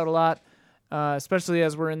helps us out a lot, especially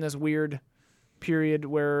as we're in this weird period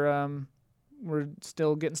where we're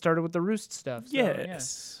still getting started with the Roost stuff. So, yeah.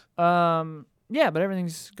 Yes. Yeah, but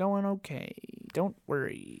everything's going okay. Don't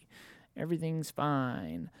worry. Everything's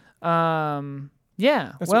fine.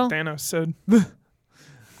 Yeah. That's well, what Thanos said.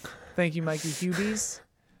 thank you, Mikey Hubies.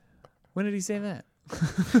 When did he say that?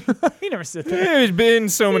 He never said that. There's been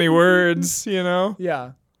so many words, you know?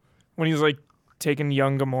 Yeah. When he was like taking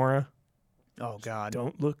young Gamora. Oh God.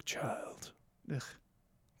 Don't look, child. Ugh,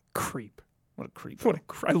 Creep. what a creep.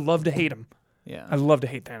 I love to hate him. Yeah. I love to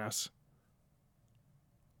hate Thanos.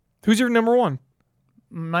 Who's your number one?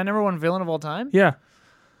 My number one villain of all time? Yeah.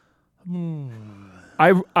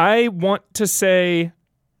 I want to say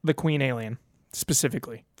the Queen Alien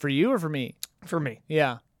specifically For you or for me? for me.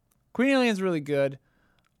 Yeah. Queen Alien's really good.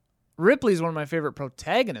 Ripley's one of my favorite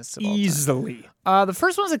protagonists of all time. Easily. The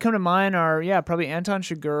first ones that come to mind are, probably Anton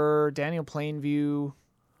Chigurh, Daniel Plainview,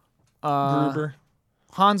 Gruber.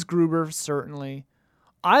 Hans Gruber, certainly.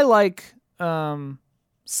 I like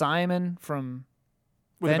Simon from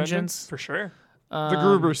With a Vengeance. For sure. The Um,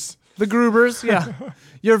 Grubers. The Grubers, yeah.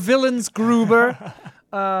 Your villain's Gruber.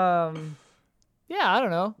 I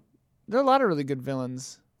don't know. There are a lot of really good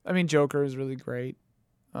villains. I mean, Joker is really great.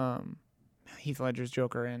 Heath Ledger's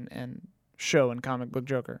Joker and show and comic book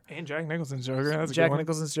Joker. And Jack Nicholson's Joker. That's a Jack good one.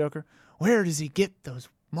 Nicholson's Joker. Where does he get those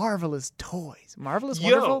marvelous toys? Marvelous,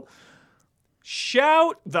 Yo. wonderful?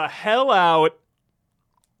 Shout the hell out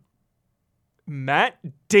Matt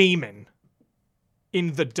Damon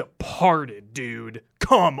in The Departed, dude.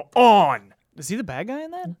 Come on. Is he the bad guy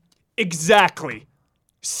in that? Exactly.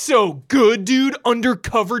 So good, dude.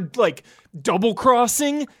 Undercover, like, double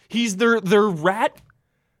crossing. He's their rat.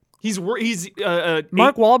 He's Mark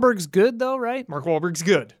Wahlberg's good though, right? Mark Wahlberg's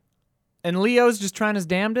good. And Leo's just trying his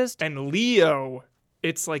damnedest. And Leo,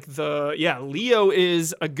 it's like Leo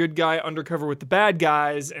is a good guy undercover with the bad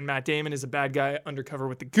guys, and Matt Damon is a bad guy undercover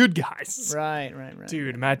with the good guys. Right.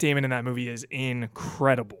 Dude, Matt Damon in that movie is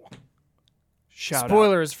incredible. Shout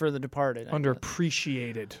Spoilers for The Departed. out.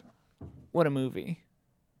 Underappreciated. What a movie.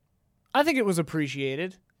 I think it was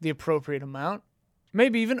appreciated, the appropriate amount.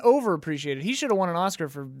 Maybe even overappreciated. He should have won an Oscar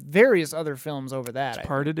for various other films over that.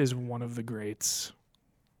 Departed is one of the greats.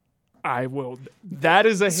 That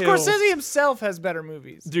is a hill. Scorsese himself has better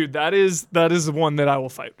movies. Dude, that is the one that I will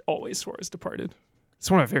fight always for is Departed. It's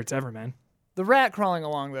one of my favorites ever, man. The rat crawling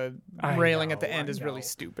along the I railing at the know, end I is really know.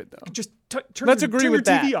 stupid, though. Just Let's agree with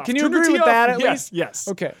that. TV off. Can you Turn your agree with TV that off. at Yes, least? Yes.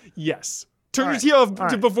 Okay. Yes. Turn All your right. TV off All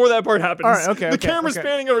right. before that part happens. All right, okay, The okay, camera's okay.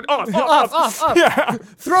 spanning over. Off. Off. Yeah.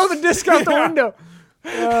 Throw the disc out the window.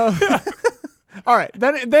 All right,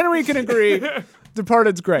 then we can agree.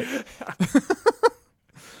 Departed's great.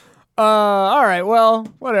 All right, well,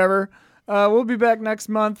 whatever. We'll be back next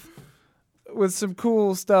month with some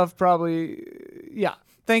cool stuff, probably. Yeah.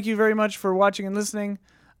 Thank you very much for watching and listening.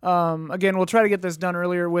 Again, we'll try to get this done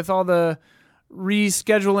earlier with all the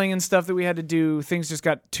rescheduling and stuff that we had to do. Things just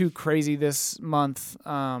got too crazy this month.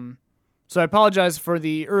 So I apologize for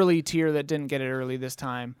the early tier that didn't get it early this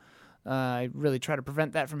time. I really try to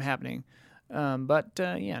prevent that from happening. But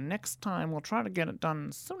next time we'll try to get it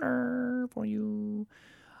done sooner for you.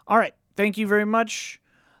 All right. Thank you very much.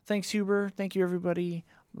 Thanks, Huber. Thank you, everybody.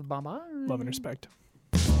 Bye-bye. Love and respect.